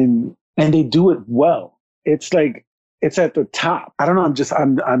 And they do it well. It's like, it's at the top. I don't know.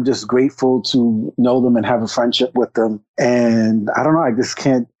 I'm just grateful to know them and have a friendship with them. And I don't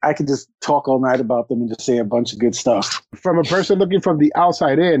know. I could just talk all night about them and just say a bunch of good stuff. From a person looking from the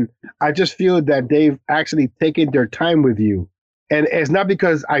outside in, I just feel that they've actually taken their time with you. And it's not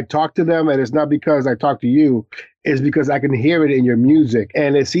because I talk to them and it's not because I talk to you. It's because I can hear it in your music.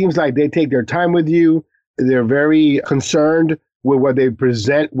 And it seems like they take their time with you. They're very concerned with what they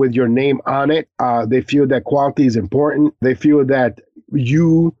present with your name on it. They feel that quality is important. They feel that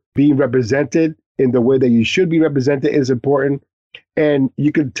you being represented in the way that you should be represented is important. And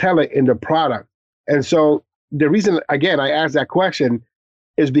you can tell it in the product. And so the reason, again, I asked that question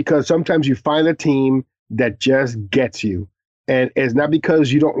is because sometimes you find a team that just gets you. And it's not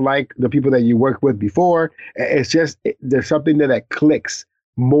because you don't like the people that you worked with before. It's just there's something that clicks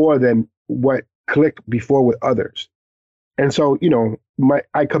more than what clicked before with others. And so,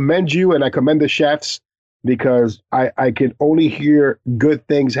 I commend you and I commend the chefs because I can only hear good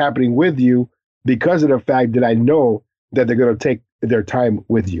things happening with you because of the fact that I know that they're going to take their time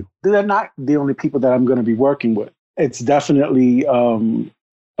with you. They're not the only people that I'm going to be working with. It's definitely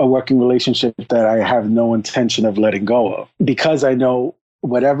a working relationship that I have no intention of letting go of, because I know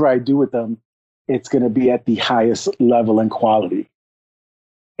whatever I do with them, it's going to be at the highest level and quality.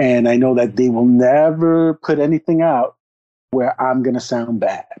 And I know that they will never put anything out where I'm going to sound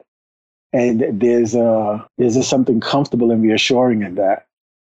bad. And there's something comfortable and reassuring in that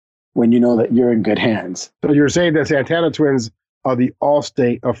when you know that you're in good hands. So you're saying that Santana Twins are the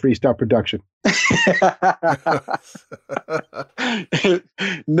Allstate of freestyle production.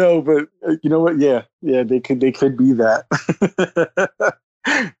 No, but you know what? Yeah, they could be that.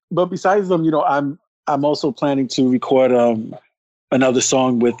 But besides them, I'm also planning to record another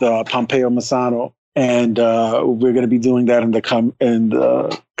song with Pompeo Massano, and we're going to be doing that in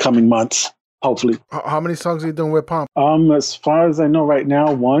the coming months, hopefully. How many songs are you doing with Pomp? As far as I know right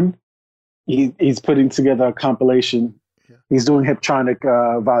now, one. He's putting together a compilation. Yeah. He's doing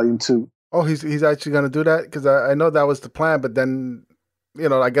Hiptronic Volume 2. Oh, he's actually going to do that? Because I know that was the plan, but then,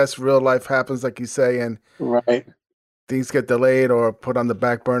 I guess real life happens, like you say, and right, things get delayed or put on the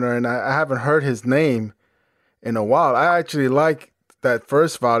back burner, and I haven't heard his name in a while. I actually like that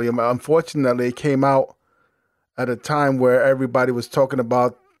first volume. Unfortunately, it came out at a time where everybody was talking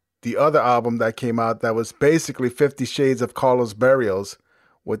about the other album that came out that was basically 50 Shades of Carlos Barrios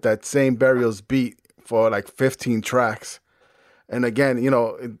with that same Barrios beat for like 15 tracks. And again,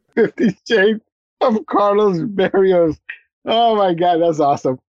 50 Shades of Carlos Barrios. Oh my God, that's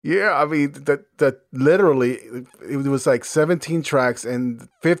awesome. Yeah, I mean, that literally, it was like 17 tracks and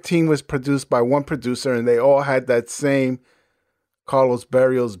 15 was produced by one producer and they all had that same Carlos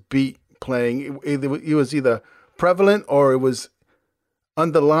Barrios beat playing. It was either prevalent or it was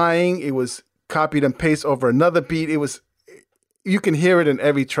underlying. It was copied and pasted over another beat. You can hear it in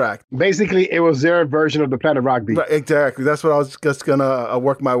every track. Basically, it was their version of the Planet Rock beat. Right, exactly. That's what I was just going to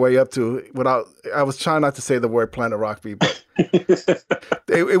work my way up to. I was trying not to say the word Planet Rock beat, but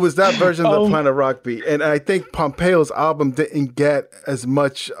it was that version of the Planet Rock beat. And I think Pompeo's album didn't get as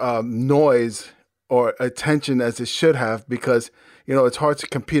much noise or attention as it should have because, it's hard to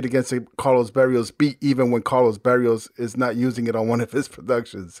compete against a Carlos Barrios beat even when Carlos Barrios is not using it on one of his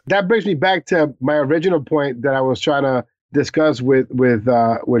productions. That brings me back to my original point that I was trying to discuss with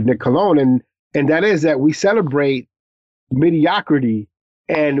Nick Colon, and that is that we celebrate mediocrity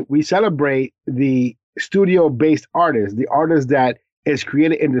and we celebrate the studio-based artist, the artist that is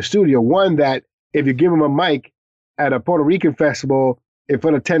created in the studio. One that if you give him a mic at a Puerto Rican festival in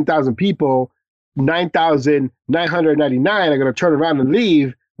front of 10,000 people, 9,999 are going to turn around and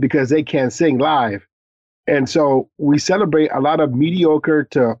leave because they can't sing live. And so we celebrate a lot of mediocre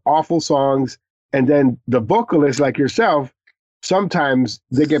to awful songs. And then the vocalists like yourself, sometimes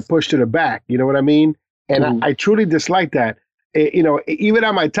they get pushed to the back. You know what I mean? And I truly dislike that. Even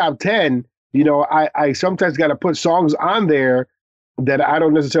on my top 10, I sometimes got to put songs on there that I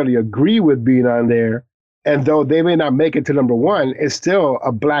don't necessarily agree with being on there. And though they may not make it to number one, it's still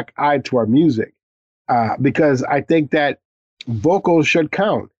a black eye to our music. Because I think that vocals should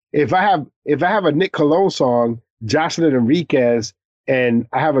count. If I have a Nick Colon song, Jocelyn Enriquez, and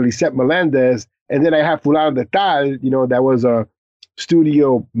I have a Lisette Melendez, and then I have Fulano de Tal, that was a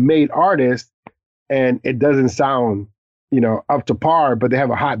studio-made artist, and it doesn't sound, up to par, but they have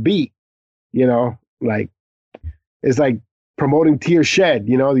a hot beat, like it's like promoting Tear Shed,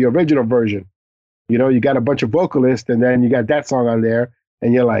 the original version. You got a bunch of vocalists, and then you got that song on there,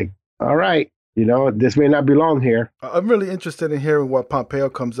 and you're like, all right, this may not belong here. I'm really interested in hearing what Pompeo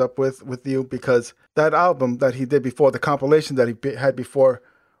comes up with you, because that album that he did before, the compilation that he had before,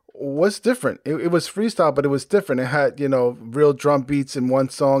 was different. It was freestyle, but it was different. It had, real drum beats in one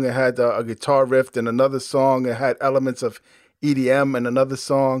song. It had a guitar riff in another song. It had elements of EDM in another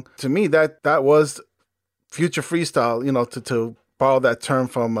song. To me, that was future freestyle, to borrow that term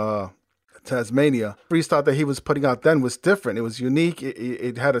from Tasmania. Freestyle that he was putting out then was different. It was unique.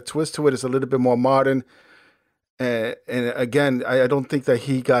 It had a twist to it. It's a little bit more modern. And again, I don't think that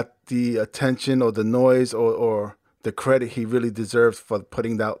he got the attention or the noise or the credit he really deserves for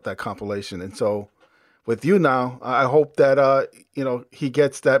putting out that compilation. And so with you now, I hope that, he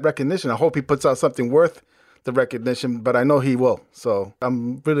gets that recognition. I hope he puts out something worth the recognition, but I know he will. So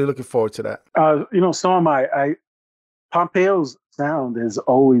I'm really looking forward to that. So am I. Pompeo's sound has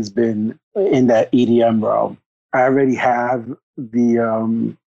always been in that EDM realm. I already have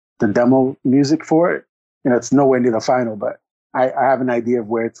the demo music for it. It's nowhere near the final, but I have an idea of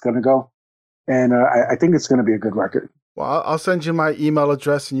where it's going to go. And I think it's going to be a good record. Well, I'll send you my email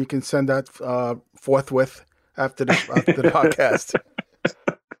address and you can send that forthwith after the podcast.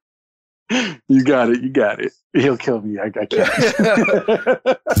 You got it. He'll kill me. I can't.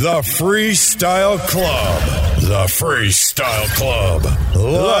 The Freestyle Club.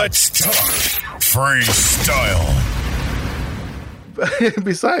 Let's talk freestyle.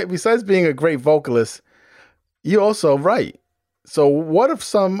 Besides being a great vocalist, you also write. So what are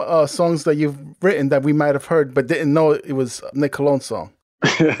some songs that you've written that we might have heard but didn't know it was Nick Colon's song?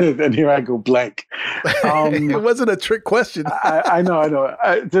 And here I go blank. It wasn't a trick question. I know.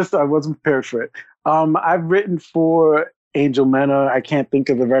 I wasn't prepared for it. I've written for Angel Mena. I can't think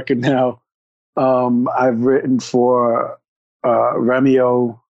of the record now. I've written for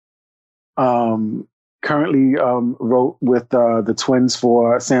Remio. Currently wrote with the twins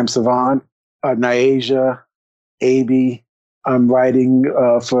for Sam Savan, Nyasia, Aby. I'm writing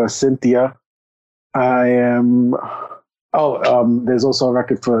for Cynthia. I am. There's also a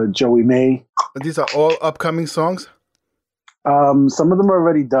record for Joey May. These are all upcoming songs? Some of them are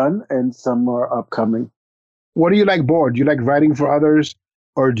already done and some are upcoming. What do you like more? Do you like writing for others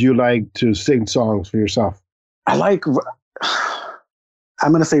or do you like to sing songs for yourself? I'm going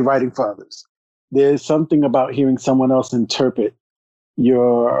to say writing for others. There's something about hearing someone else interpret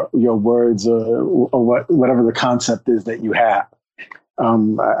your words or whatever the concept is that you have.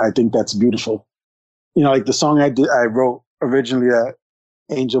 I think that's beautiful. Like the song I wrote originally that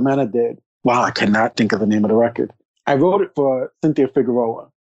Angel Mena did. Wow, I cannot think of the name of the record. I wrote it for Cynthia Figueroa.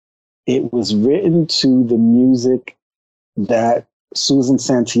 It was written to the music that Susan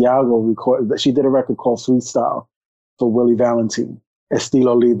Santiago recorded. She did a record called Freestyle for Willie Valentine,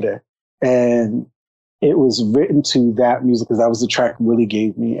 Estilo Libre. And it was written to that music because that was the track Willie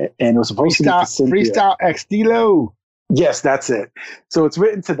gave me. And it was supposed to be for Cynthia. Freestyle Estilo. Yes, that's it. So it's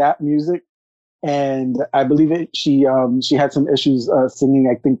written to that music. And I believe it. She had some issues singing,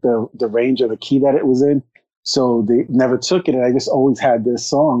 I think, the range or the key that it was in. So they never took it. And I just always had this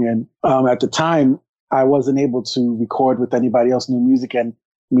song. And at the time, I wasn't able to record with anybody else new music. And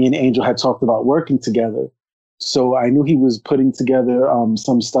me and Angel had talked about working together. So I knew he was putting together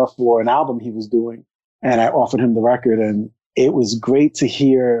some stuff for an album he was doing. And I offered him the record. And it was great to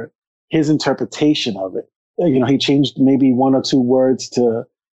hear his interpretation of it. He changed maybe one or two words to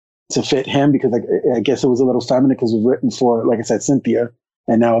fit him because I guess it was a little feminine because it was written for, like I said, Cynthia,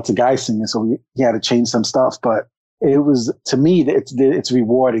 and now it's a guy singing, so he had to change some stuff. But it was, to me, it's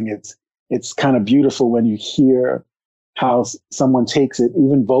rewarding. It's kind of beautiful when you hear how someone takes it,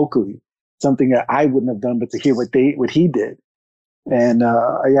 even vocally, something that I wouldn't have done, but to hear what he did, and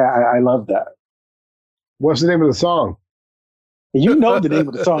I love that. What's the name of the song? You know the name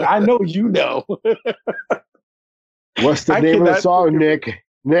of the song. I know you know. What's the name of the song, Nick?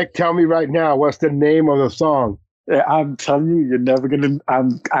 Nick, tell me right now, what's the name of the song? I'm telling you, you're never going to,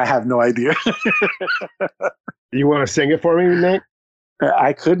 I have no idea. You want to sing it for me, Nick?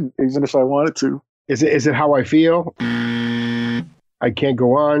 I couldn't, even if I wanted to. Is it How I Feel? I Can't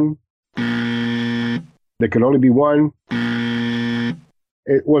Go On? There Can Only Be One?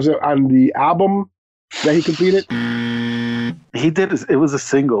 Was it on the album that he completed? He did, it was a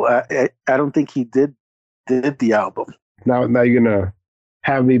single. I don't think he did the album. Now you're going to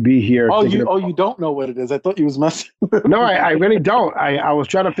have me be here. You don't know what it is. I thought you was messing with No, I really don't. I was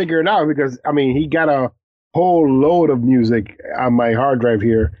trying to figure it out because, he got a whole load of music on my hard drive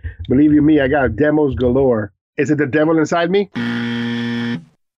here. Believe you me, I got demos galore. Is it The Devil Inside Me?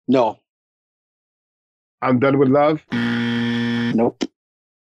 No. I'm Done With Love? Nope.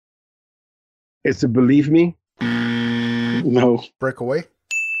 Is it Believe Me? No. Breakaway?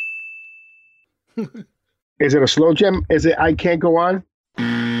 Is it a slow jam? Is it I Can't Go On?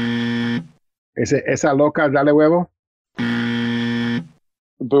 Is it Esa Loca Dale Huevo?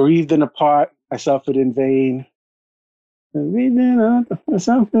 Bereaved and Apart, I Suffered in Vain. I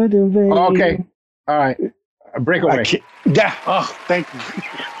Suffered in Vain. Okay. All right. Breakaway. Yeah. Oh, thank you.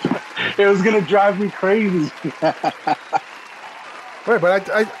 It was going to drive me crazy. Right, but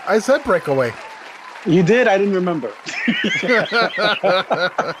I said Breakaway. You did? I didn't remember.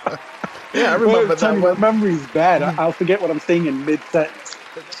 Yeah, I remember Tony, that one. my memory's bad. I'll forget what I'm saying in mid-sentence.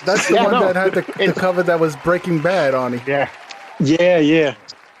 That's the one that had the cover that was Breaking Bad on it. Yeah. Yeah.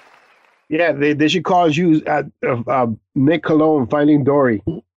 Yeah, they should call you Nick Cologne Finding Dory.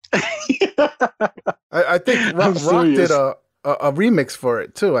 I think Rock did a remix for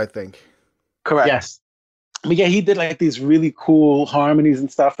it too, I think. Correct. Yes. But yeah, he did like these really cool harmonies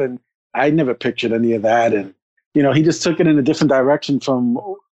and stuff, and I never pictured any of that. And, he just took it in a different direction from,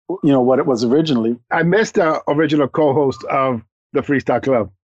 what it was originally. I missed the original co-host of the Freestyle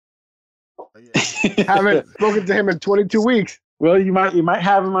Club. Haven't spoken to him in 22 weeks. Well, you might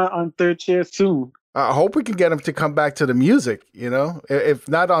have him on third chair soon. I hope we can get him to come back to the music, if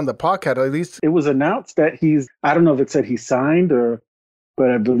not on the podcast, at least. It was announced that I don't know if it said he signed but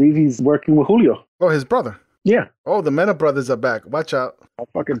I believe he's working with Julio. Oh, his brother. Yeah. Oh, the Mena brothers are back. Watch out. All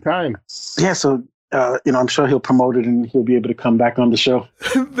fucking time. Yeah, so, I'm sure he'll promote it and he'll be able to come back on the show.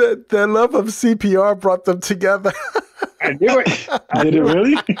 Their love of CPR brought them together. I knew it. Did it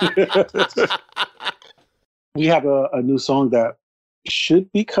really? We have a new song that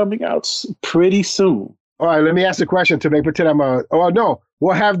should be coming out pretty soon. All right, let me ask the question to make pretend I'm no.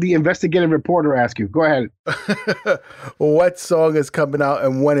 We'll have the investigative reporter ask you. Go ahead. What song is coming out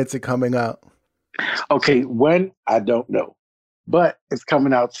and when is it coming out? Okay, when? I don't know. But it's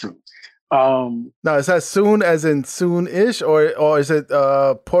coming out soon. Now, is that soon as in soon-ish, or is it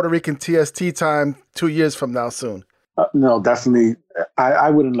Puerto Rican TST time 2 years from now soon? No, definitely. I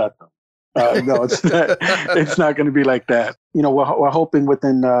wouldn't let them. No, it's not going to be like that. We're hoping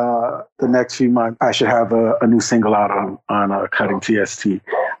within the next few months, I should have a new single out on Cutting TST.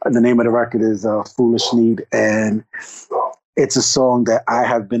 The name of the record is Foolish Need, and it's a song that I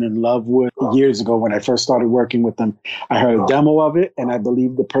have been in love with years ago when I first started working with them. I heard a demo of it, and I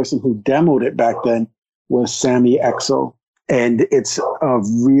believe the person who demoed it back then was Sammy XO. And it's a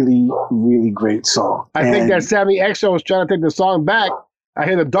really, really great song. I think that Sammy XO was trying to take the song back. I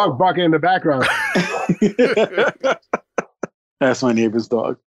hear the dog barking in the background. That's my neighbor's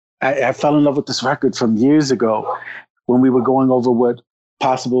dog. I fell in love with this record from years ago when we were going over what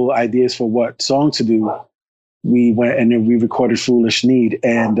possible ideas for what song to do. We went and then we recorded Foolish Need.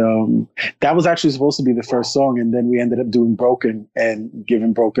 And that was actually supposed to be the first song. And then we ended up doing Broken and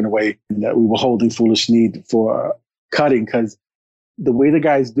giving Broken away. And that we were holding Foolish Need for Cutting, because the way the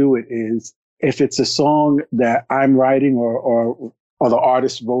guys do it is if it's a song that I'm writing or the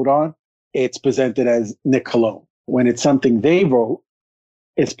artist wrote on, it's presented as Nick Cologne. When it's something they wrote,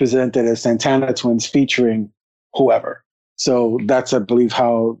 it's presented as Santana Twins featuring whoever. So that's, I believe,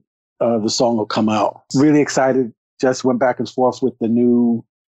 how the song will come out. Really excited. Just went back and forth with the new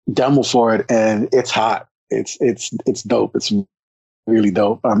demo for it, and it's hot. It's dope. It's really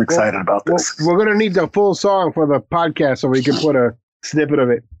dope. I'm excited about this. We're gonna need the full song for the podcast so we can put a snippet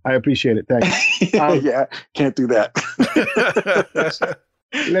of it. I appreciate it. Thanks. Yeah, can't do that.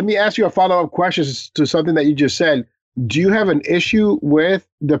 Let me ask you a follow-up question to something that you just said. Do you have an issue with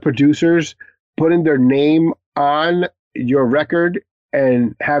the producers putting their name on your record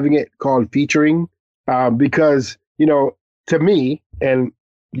and having it called featuring? Because, to me, and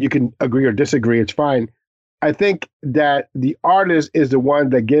you can agree or disagree, it's fine. I think that the artist is the one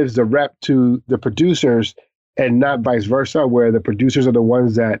that gives the rep to the producers and not vice versa, where the producers are the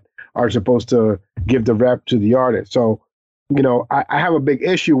ones that are supposed to give the rep to the artist. So, I have a big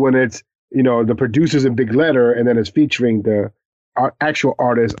issue when it's, the producers in big letter and then it's featuring the actual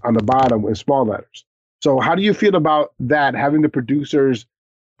artist on the bottom in small letters. So how do you feel about that, having the producers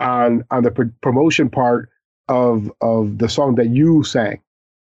on the promotion part of the song that you sang?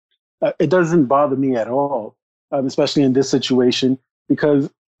 It doesn't bother me at all, especially in this situation, because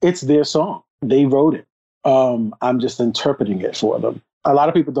it's their song. They wrote it. I'm just interpreting it for them. A lot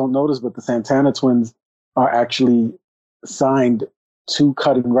of people don't notice, but the Santana Twins are actually signed to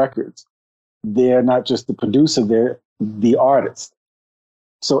Cutting Records. They're not just the producer, they're the artist.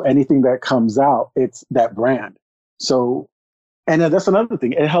 So anything that comes out, it's that brand. So, and that's another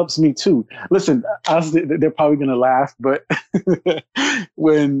thing. It helps me too. Listen, they're probably going to laugh, but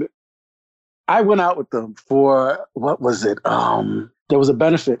when I went out with them for, what was it? There was a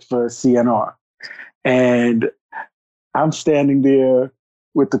benefit for CNR. And I'm standing there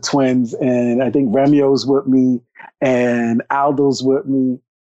with the twins, and I think Remio's with me, and Aldo's with me.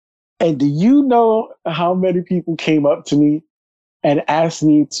 And do you know how many people came up to me and asked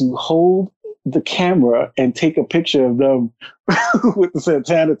me to hold the camera and take a picture of them with the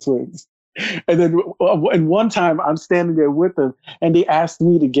Santana Twins? And then one time I'm standing there with them, and they asked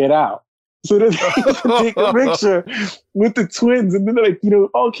me to get out. So then they take a picture with the twins, and then they're like,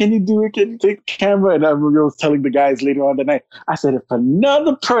 oh, can you do it? Can you take the camera? And I was telling the guys later on that night, I said, if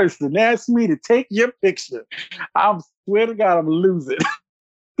another person asks me to take your picture, I swear to God, I'm losing.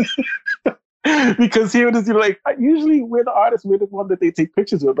 Because here it is, like, usually we're the artists, we're the one that they take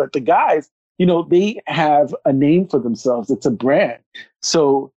pictures with, but the guys, they have a name for themselves. It's a brand.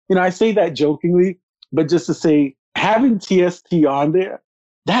 So, I say that jokingly, but just to say, having TST on there,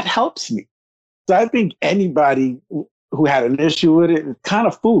 that helps me. So I think anybody who had an issue with it is kind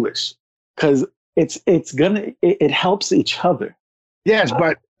of foolish, because it helps each other. Yes,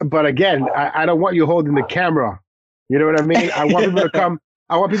 but again, I don't want you holding the camera. You know what I mean? I want people to come.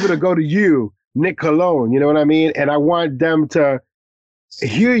 I want people to go to you, Nick Colon. You know what I mean? And I want them to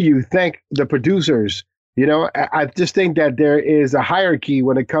hear you thank the producers. I just think that there is a hierarchy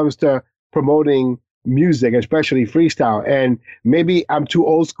when it comes to promoting music, especially freestyle. And maybe I'm too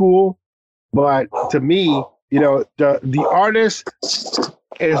old school, but to me, the artist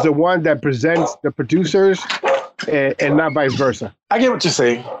is the one that presents the producers, and not vice versa. I get what you're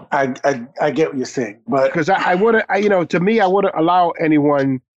saying. I get what you're saying, but because I wouldn't, to me, I wouldn't allow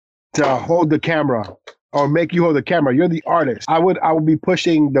anyone to hold the camera or make you hold the camera. You're the artist. I would be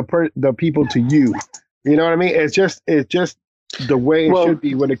pushing the people to you. You know what I mean? It's just the way it should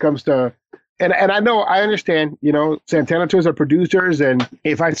be when it comes to. And I understand, Santana Twins are producers, and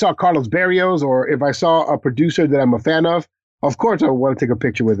if I saw Carlos Barrios or if I saw a producer that I'm a fan of course I would want to take a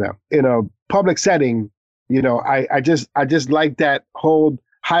picture with them. In a public setting, I just like that whole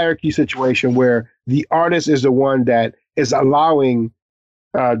hierarchy situation where the artist is the one that is allowing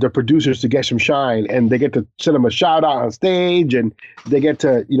the producers to get some shine, and they get to send them a shout out on stage, and they get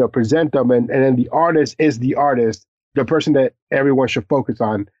to, present them, and then the artist is the artist, the person that everyone should focus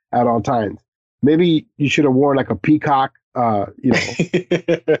on at all times. Maybe you should have worn like a peacock, No,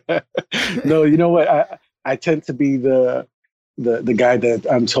 you know what? I tend to be the guy that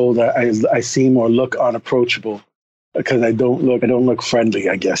I'm told I seem or look unapproachable because I don't look friendly,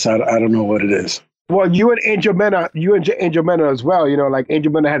 I guess. I don't know what it is. Well, you and Angel Mena as well, like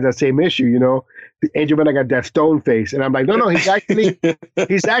Angel Mena has that same issue, Angel Mena got that stone face, and I'm like, no, he's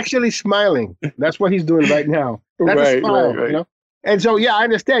actually smiling. That's what he's doing right now. That's a smile, right. And so, yeah, I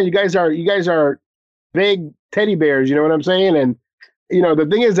understand. You guys are big teddy bears. You know what I'm saying? And the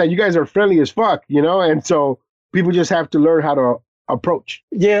thing is that you guys are friendly as fuck. And so people just have to learn how to approach.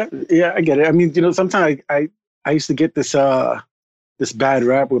 Yeah, I get it. I mean, sometimes I used to get this bad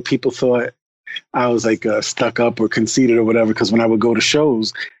rap where people thought I was like stuck up or conceited or whatever. Because when I would go to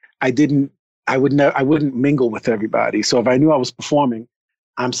shows, I wouldn't mingle with everybody. So if I knew I was performing,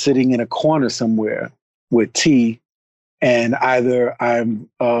 I'm sitting in a corner somewhere with T. And either I'm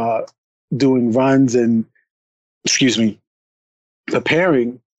doing runs and,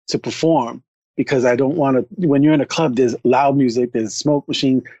 preparing to perform, because I don't want to, when you're in a club, there's loud music, there's smoke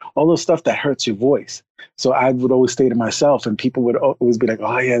machine, all those stuff that hurts your voice. So I would always stay to myself, and people would always be like,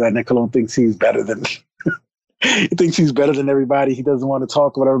 oh yeah, that Nick Colon thinks he's better than, he thinks he's better than everybody. He doesn't want to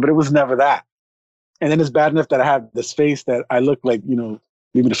talk or whatever, but it was never that. And then it's bad enough that I have this face that I look like, leave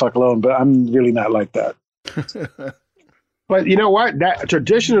me the fuck alone, but I'm really not like that. But you know what? That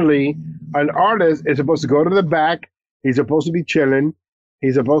traditionally, an artist is supposed to go to the back. He's supposed to be chilling.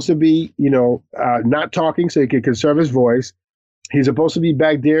 He's supposed to be, not talking so he can conserve his voice. He's supposed to be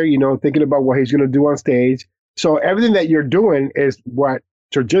back there, thinking about what he's going to do on stage. So everything that you're doing is what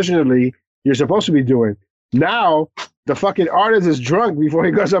traditionally you're supposed to be doing. Now, the fucking artist is drunk before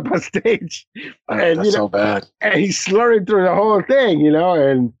he goes up on stage. And, that's so bad. And he's slurring through the whole thing, and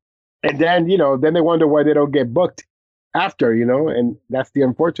then, then they wonder why they don't get booked after, and that's the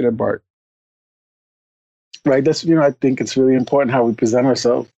unfortunate part. Right. That's, I think it's really important how we present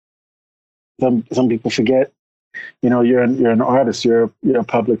ourselves. Some people forget, you're an artist, you're a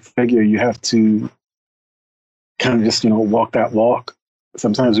public figure. You have to kind of just, walk that walk.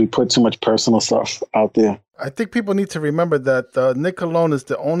 Sometimes we put too much personal stuff out there. I think people need to remember that Nick Colon is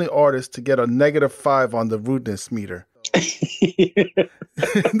the only artist to get a -5 on the rudeness meter.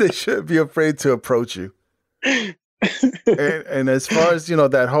 They shouldn't be afraid to approach you. And as far as,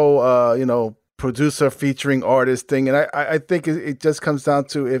 that whole, producer featuring artist thing, and I think it just comes down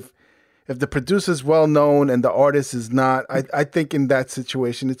to if the producer's well known and the artist is not, I think in that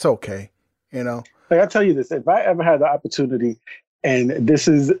situation, it's okay, Like, I'll tell you this, if I ever had the opportunity, and this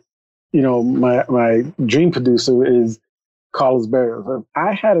is, my dream producer is Carlos Barrios. If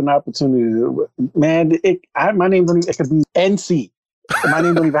I had an opportunity to, man, my name don't even, it could be NC. My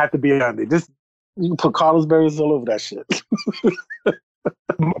name don't even have to be on there. Just, you can put Carlos Barrios all over that shit.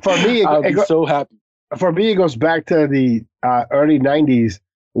 For me, I'll be so happy. For me, it goes back to the early 90s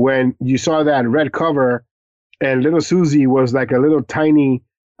when you saw that red cover and little Susie was like a little tiny.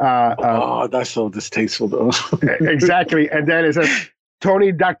 That's so distasteful, though. Exactly. And then it says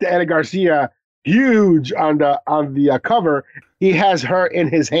Tony Dr. Eddie Garcia, huge on the cover. He has her in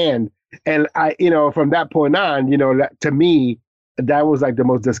his hand. And from that point on, to me, that was like the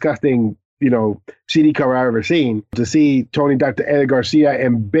most disgusting, CD cover I've ever seen. To see Tony Dr. Eddie Garcia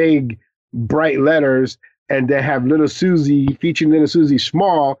in big, bright letters, and then have little Susie, featuring little Susie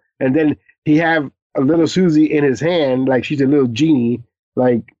small, and then he have a little Susie in his hand, like she's a little genie,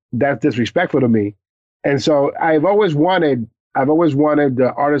 like that's disrespectful to me. And so I've always wanted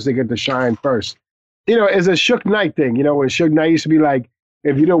the artist to get to shine first. It's a Suge Knight thing, when Suge Knight used to be like,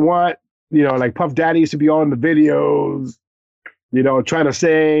 if you don't want, like Puff Daddy used to be on the videos, trying to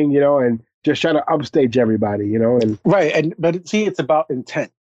sing, and just trying to upstage everybody, and right. But see, it's about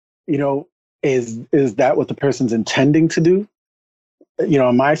intent. Is that what the person's intending to do?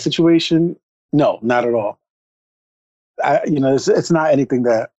 In my situation, no, not at all. It's not anything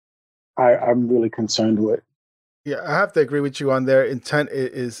that I'm really concerned with. Yeah, I have to agree with you on there. Intent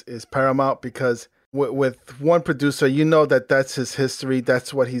is paramount, because with one producer, that's his history.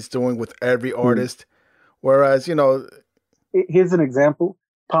 That's what he's doing with every artist. Whereas, here's an example.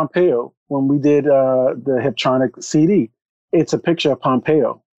 Pompeo, when we did the Hiptronic CD, it's a picture of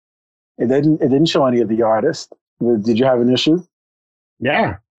Pompeo. It didn't show any of the artists. Did you have an issue?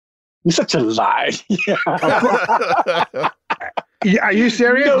 Yeah. You're such a lie. Yeah. Are you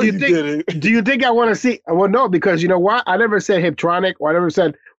serious? No, do you think I want to see? Well, no, because you know what? I never said Hiptronic, or I never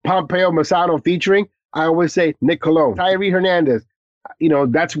said Pompeo Masado featuring. I always say Nick Colon, Tyree Hernandez.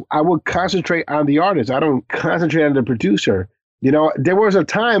 I would concentrate on the artist. I don't concentrate on the producer. There was a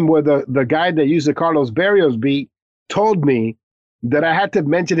time where the guy that used the Carlos Barrios beat told me that I had to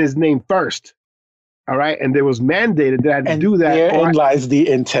mention his name first. All right. And it was mandated that I had to do that. Therein lies the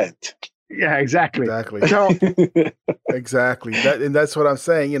intent. Yeah, exactly. So, exactly. That's what I'm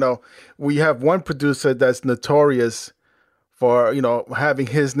saying. We have one producer that's notorious for, having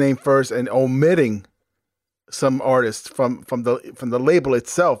his name first and omitting some artists from the label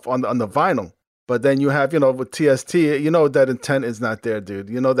itself on the vinyl. But then you have, with TST, that intent is not there, dude.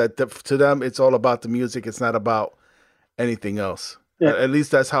 That to them, it's all about the music. It's not about anything else. Yeah. At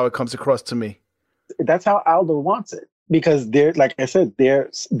least that's how it comes across to me. That's how Aldo wants it, because they're, like I said, they're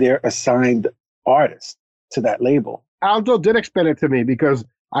assigned artists to that label. Aldo did explain it to me, because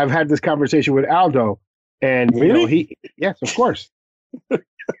I've had this conversation with Aldo, and really? Yes, of course.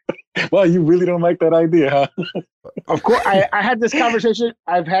 Well, you really don't like that idea, huh? Of course, I had this conversation.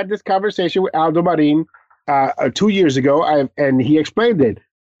 I've had this conversation with Aldo Marin 2 years ago, and he explained it.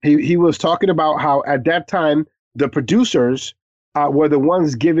 He was talking about how at that time the producers were the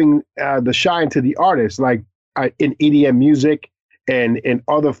ones giving the shine to the artists, like in EDM music and in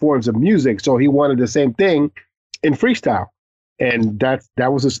other forms of music. So he wanted the same thing in freestyle, and that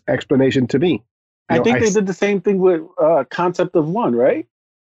was his explanation to me. I think they did the same thing with Concept of One, right?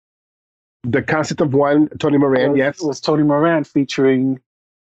 The Concept of One, Tony Moran, yes. It was Tony Moran featuring,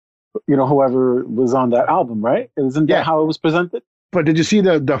 whoever was on that album, right? Isn't that how it was presented? But did you see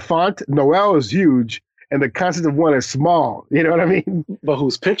the font? Noel is huge, and the Concept of One is small. You know what I mean? But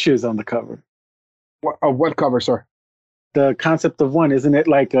whose picture is on the cover? What cover, sir? The Concept of One, isn't it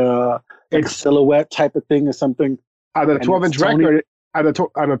like a silhouette type of thing or something? On the 12-inch record, on a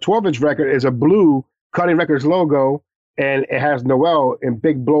 12-inch record is a blue Cutting Records logo, and it has Noel in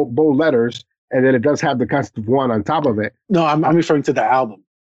big bold letters, and then it does have the Concept of One on top of it. No, I'm referring to the album.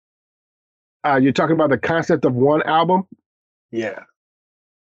 You're talking about the Concept of One album? Yeah.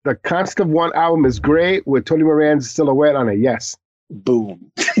 The Concept of One album is great with Tony Moran's silhouette on it, yes.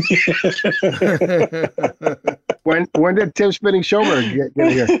 Boom. When did Tim Spinning Shomer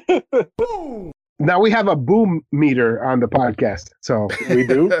get here? Boom. Now we have a boom meter on the podcast. So we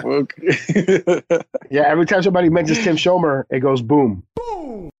do? Okay. Yeah, every time somebody mentions Tim Shomer, it goes boom.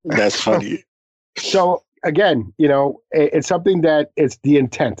 Boom. That's funny. So again, it's something that it's the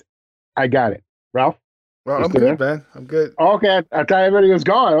intent. I got it. Ralph? Well, I'm good, man. I'm good. Okay, I thought everybody was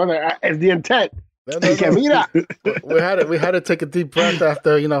gone. It's the intent. No. We had to take a deep breath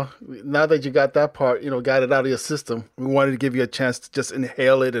after, now that you got that part, got it out of your system. We wanted to give you a chance to just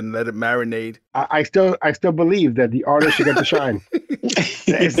inhale it and let it marinate. I still believe that the artist should get to shine.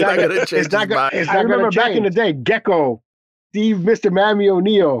 It's not going to change. I remember back in the day, Gecko, Steve, Mr. Mammy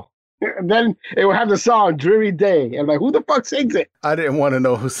O'Neill. And then it would have the song Dreary Day. And like, who the fuck sings it? I didn't want to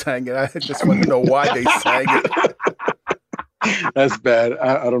know who sang it. I just want to know why they sang it. That's bad.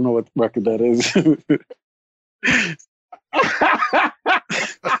 I don't know what record that is.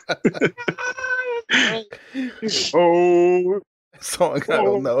 Oh, song. I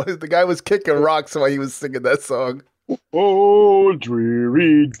don't know. The guy was kicking rocks while he was singing that song. Oh,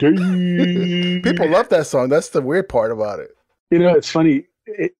 dreary day. People love that song. That's the weird part about it. You know, it's funny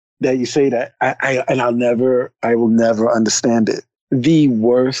that you say that. I will never understand it. The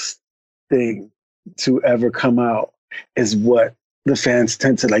worst thing to ever come out is what the fans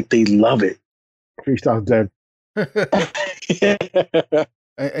tend to like. They love it. Freestyle's dead.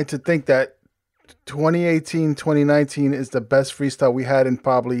 And to think that 2018, 2019 is the best freestyle we had in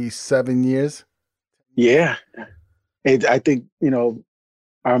probably 7 years. Yeah. I think,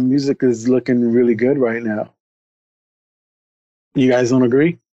 our music is looking really good right now. You guys don't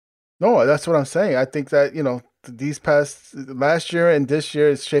agree? No, that's what I'm saying. I think that, last year and this year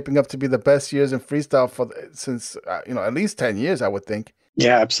is shaping up to be the best years in freestyle since at least 10 years, I would think.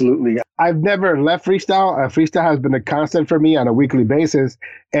 Yeah, absolutely. I've never left freestyle. Freestyle has been a constant for me on a weekly basis,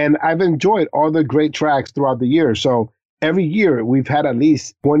 and I've enjoyed all the great tracks throughout the year. So every year we've had at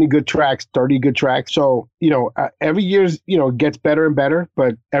least 20 good tracks, 30 good tracks. So, every year's, gets better and better,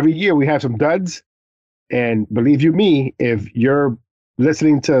 but every year we have some duds. And believe you me, if you're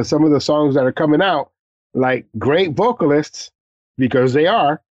listening to some of the songs that are coming out, like great vocalists, because they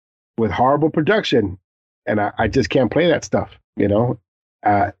are, with horrible production, and I just can't play that stuff,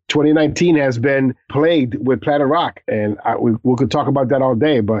 2019 has been plagued with Planet Rock, and we could talk about that all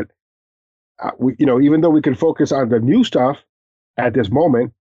day. But even though we can focus on the new stuff at this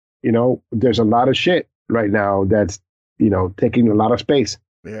moment, there's a lot of shit right now that's taking a lot of space.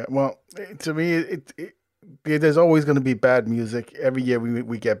 Yeah, well, to me, there's always going to be bad music. Every year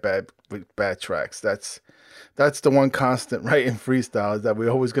we get bad tracks. That's the one constant, right, in freestyle, is that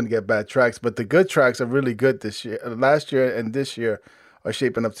we're always going to get bad tracks. But the good tracks are really good this year. Last year and this year are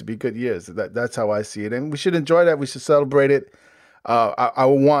shaping up to be good years. That's how I see it. And we should enjoy that. We should celebrate it. I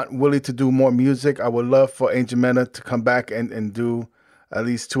would want Willie to do more music. I would love for Angel Mena to come back and do at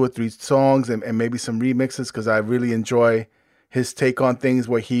least 2 or 3 songs and maybe some remixes, because I really enjoy his take on things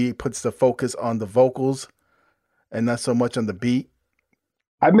where he puts the focus on the vocals and not so much on the beat.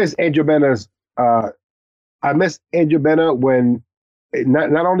 I miss Angel Mena's. I miss Angel Mena when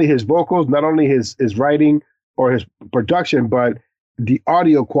not only his vocals, not only his writing or his production, but the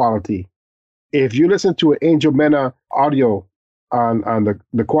audio quality. If you listen to an Angel Mena audio on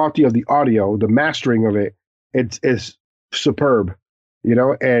the quality of the audio, the mastering of it, it's superb,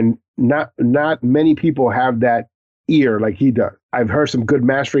 and not many people have that ear like he does. I've heard some good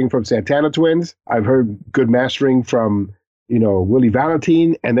mastering from Santana Twins. I've heard good mastering from, Willie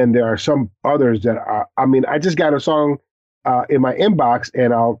Valentine. And then there are some others that are, I just got a song in my inbox,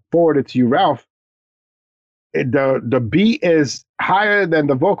 and I'll forward it to you, Ralph. The beat is higher than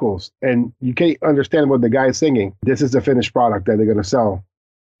the vocals, and you can't understand what the guy's singing. This is the finished product that they're going to sell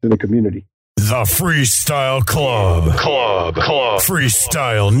to the community. The Freestyle Club.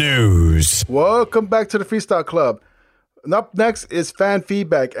 Freestyle News. Welcome back to the Freestyle Club. And up next is fan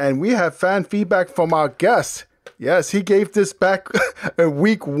feedback, and we have fan feedback from our guest. Yes, he gave this back in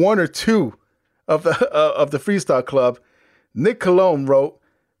week 1 or 2 of the Freestyle Club. Nick Cologne wrote,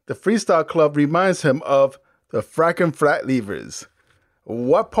 "The Freestyle Club reminds him of the Frackin' Flat Levers."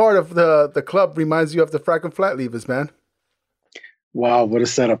 What part of the club reminds you of the Frackin' Flat Levers, man? Wow, what a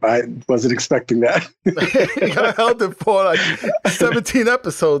setup. I wasn't expecting that. I held it for like 17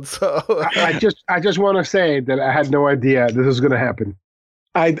 episodes. So I just want to say that I had no idea this was going to happen.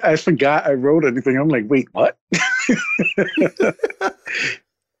 I forgot I wrote anything. I'm like, wait, what?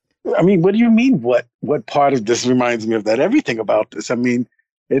 What do you mean? What part of this reminds me of that? Everything about this.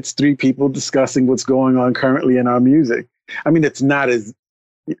 It's 3 people discussing what's going on currently in our music. It's not as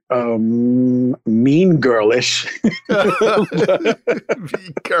mean girlish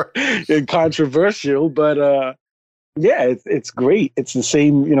and controversial, but yeah, it's great. It's the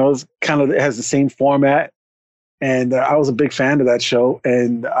same, it has the same format, and I was a big fan of that show,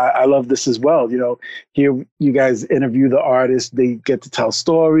 and I love this as well. Here you guys interview the artists, they get to tell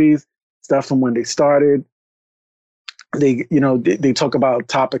stories, stuff from when they started. They talk about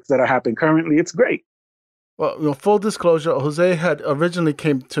topics that are happening currently. It's great. Well, full disclosure, Jose had originally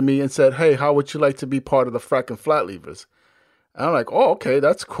came to me and said, "Hey, how would you like to be part of the Frackin' Flat Levers?" And I'm like, "Oh, okay,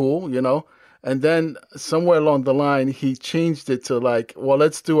 that's cool, And then somewhere along the line, he changed it to like, "Well,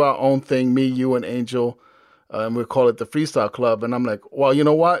 let's do our own thing, me, you, and Angel, and we'll call it the Freestyle Club." And I'm like, "Well, you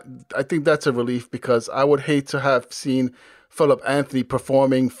know what? I think that's a relief, because I would hate to have seen Philip Anthony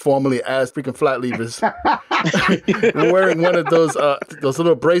performing formally as freaking Flat Levers, wearing one of those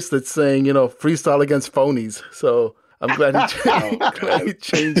little bracelets saying, freestyle against phonies." So I'm glad he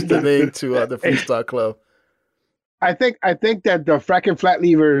changed the name to the Freestyle Club. I think that the Frackin' Flat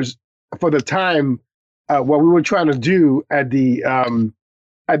Levers, for the time, what we were trying to do at the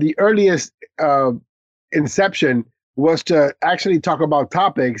earliest inception was to actually talk about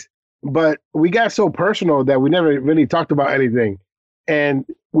topics, but we got so personal that we never really talked about anything. And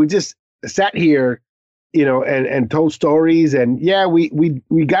we just sat here, and told stories. And yeah,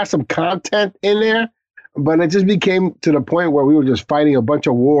 we got some content in there, but it just became to the point where we were just fighting a bunch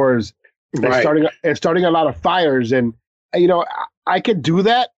of wars and starting a lot of fires. And, I could do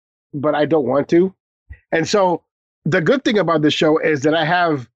that, but I don't want to. And so the good thing about the show is that I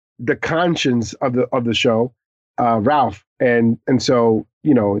have the conscience of the show, Ralph. And so,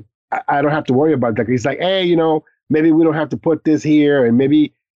 I don't have to worry about that. He's like, hey, maybe we don't have to put this here, and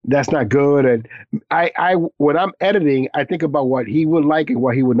maybe that's not good. And I when I'm editing, I think about what he would like and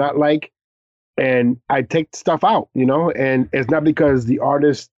what he would not like. And I take stuff out, and it's not because the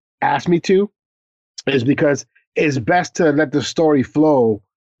artist asked me to. It's because it's best to let the story flow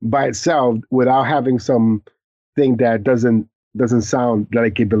by itself without having some thing that doesn't sound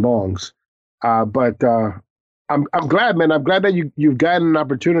like it belongs. But I'm glad, man. I'm glad that you've gotten an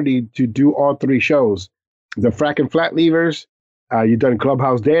opportunity to do all three shows. The Frack and Flat Leavers, you've done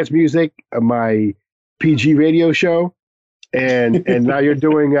Clubhouse Dance Music, my PG radio show, and now you're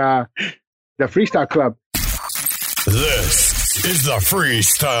doing the Freestyle Club. This is the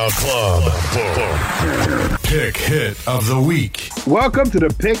Freestyle Club. Pick Hit of the Week. Welcome to the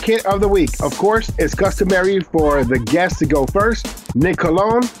Pick Hit of the Week. Of course, it's customary for the guest to go first. Nick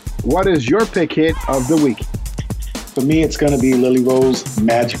Colon, what is your Pick Hit of the Week? For me, it's going to be Lily Rose,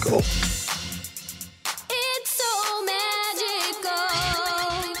 Magical. It's so magical.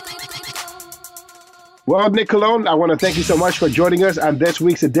 Well, Nick Colon, I want to thank you so much for joining us on this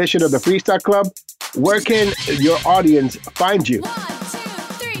week's edition of the Freestyle Club. Where can your audience find you? 1, 2,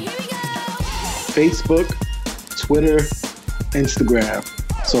 3, here we go. Facebook, Twitter, Instagram.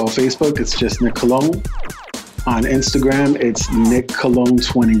 So on Facebook, it's just Nick Colon. On Instagram, it's Nick Colon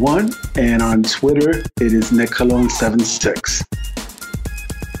 21. And on Twitter, it is Nick Colon 76.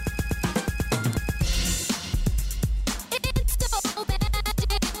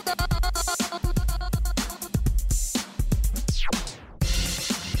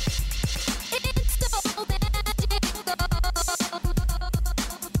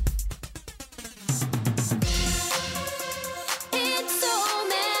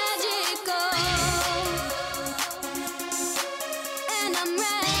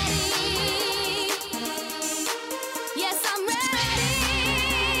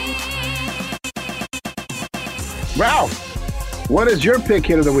 Ralph, what is your Pick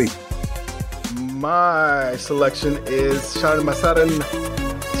Hit of the Week? My selection is Shawty Masaran,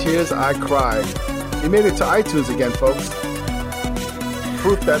 Tears I Cried. We made it to iTunes again, folks.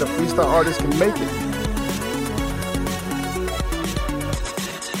 Proof that a freestyle artist can make it.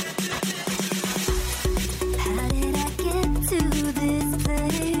 How did I get to this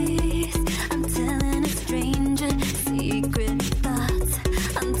place? I'm telling a stranger secret thoughts.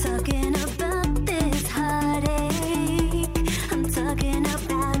 I'm talking about this heartache. I'm talking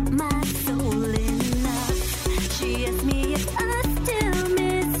about my soul in love. She asked me if I still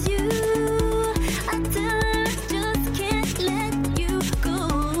miss you. I tell her I just can't let you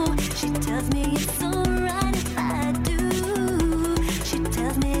go. She tells me it's alright if I do. She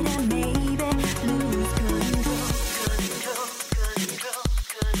tells me that maybe lose control.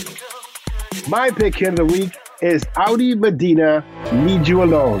 My Pick Hit of the Week is Audi Medina, Need You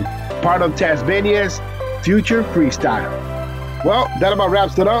Alone, part of Tasmania's Future Freestyle. Well, that about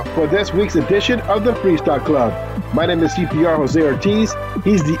wraps it up for this week's edition of the Freestyle Club. My name is CPR Jose Ortiz.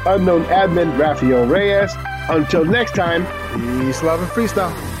 He's the unknown admin, Rafael Reyes. Until next time, Peace, love, and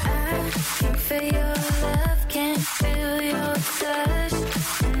freestyle. Can't feel your love, can't feel your touch.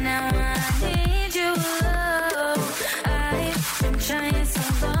 Now I need you alone. I've been trying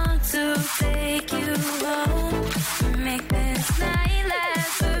so long to take you home. Make this night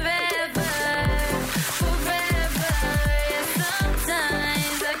last forever, forever. Yeah,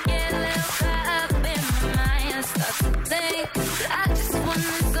 sometimes I get a little caught up in my mind. I start to think I just want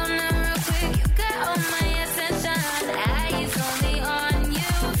this on real quick. You got all my attention, eyes only on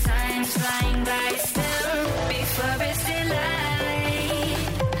you. Time's flying by, still be forever.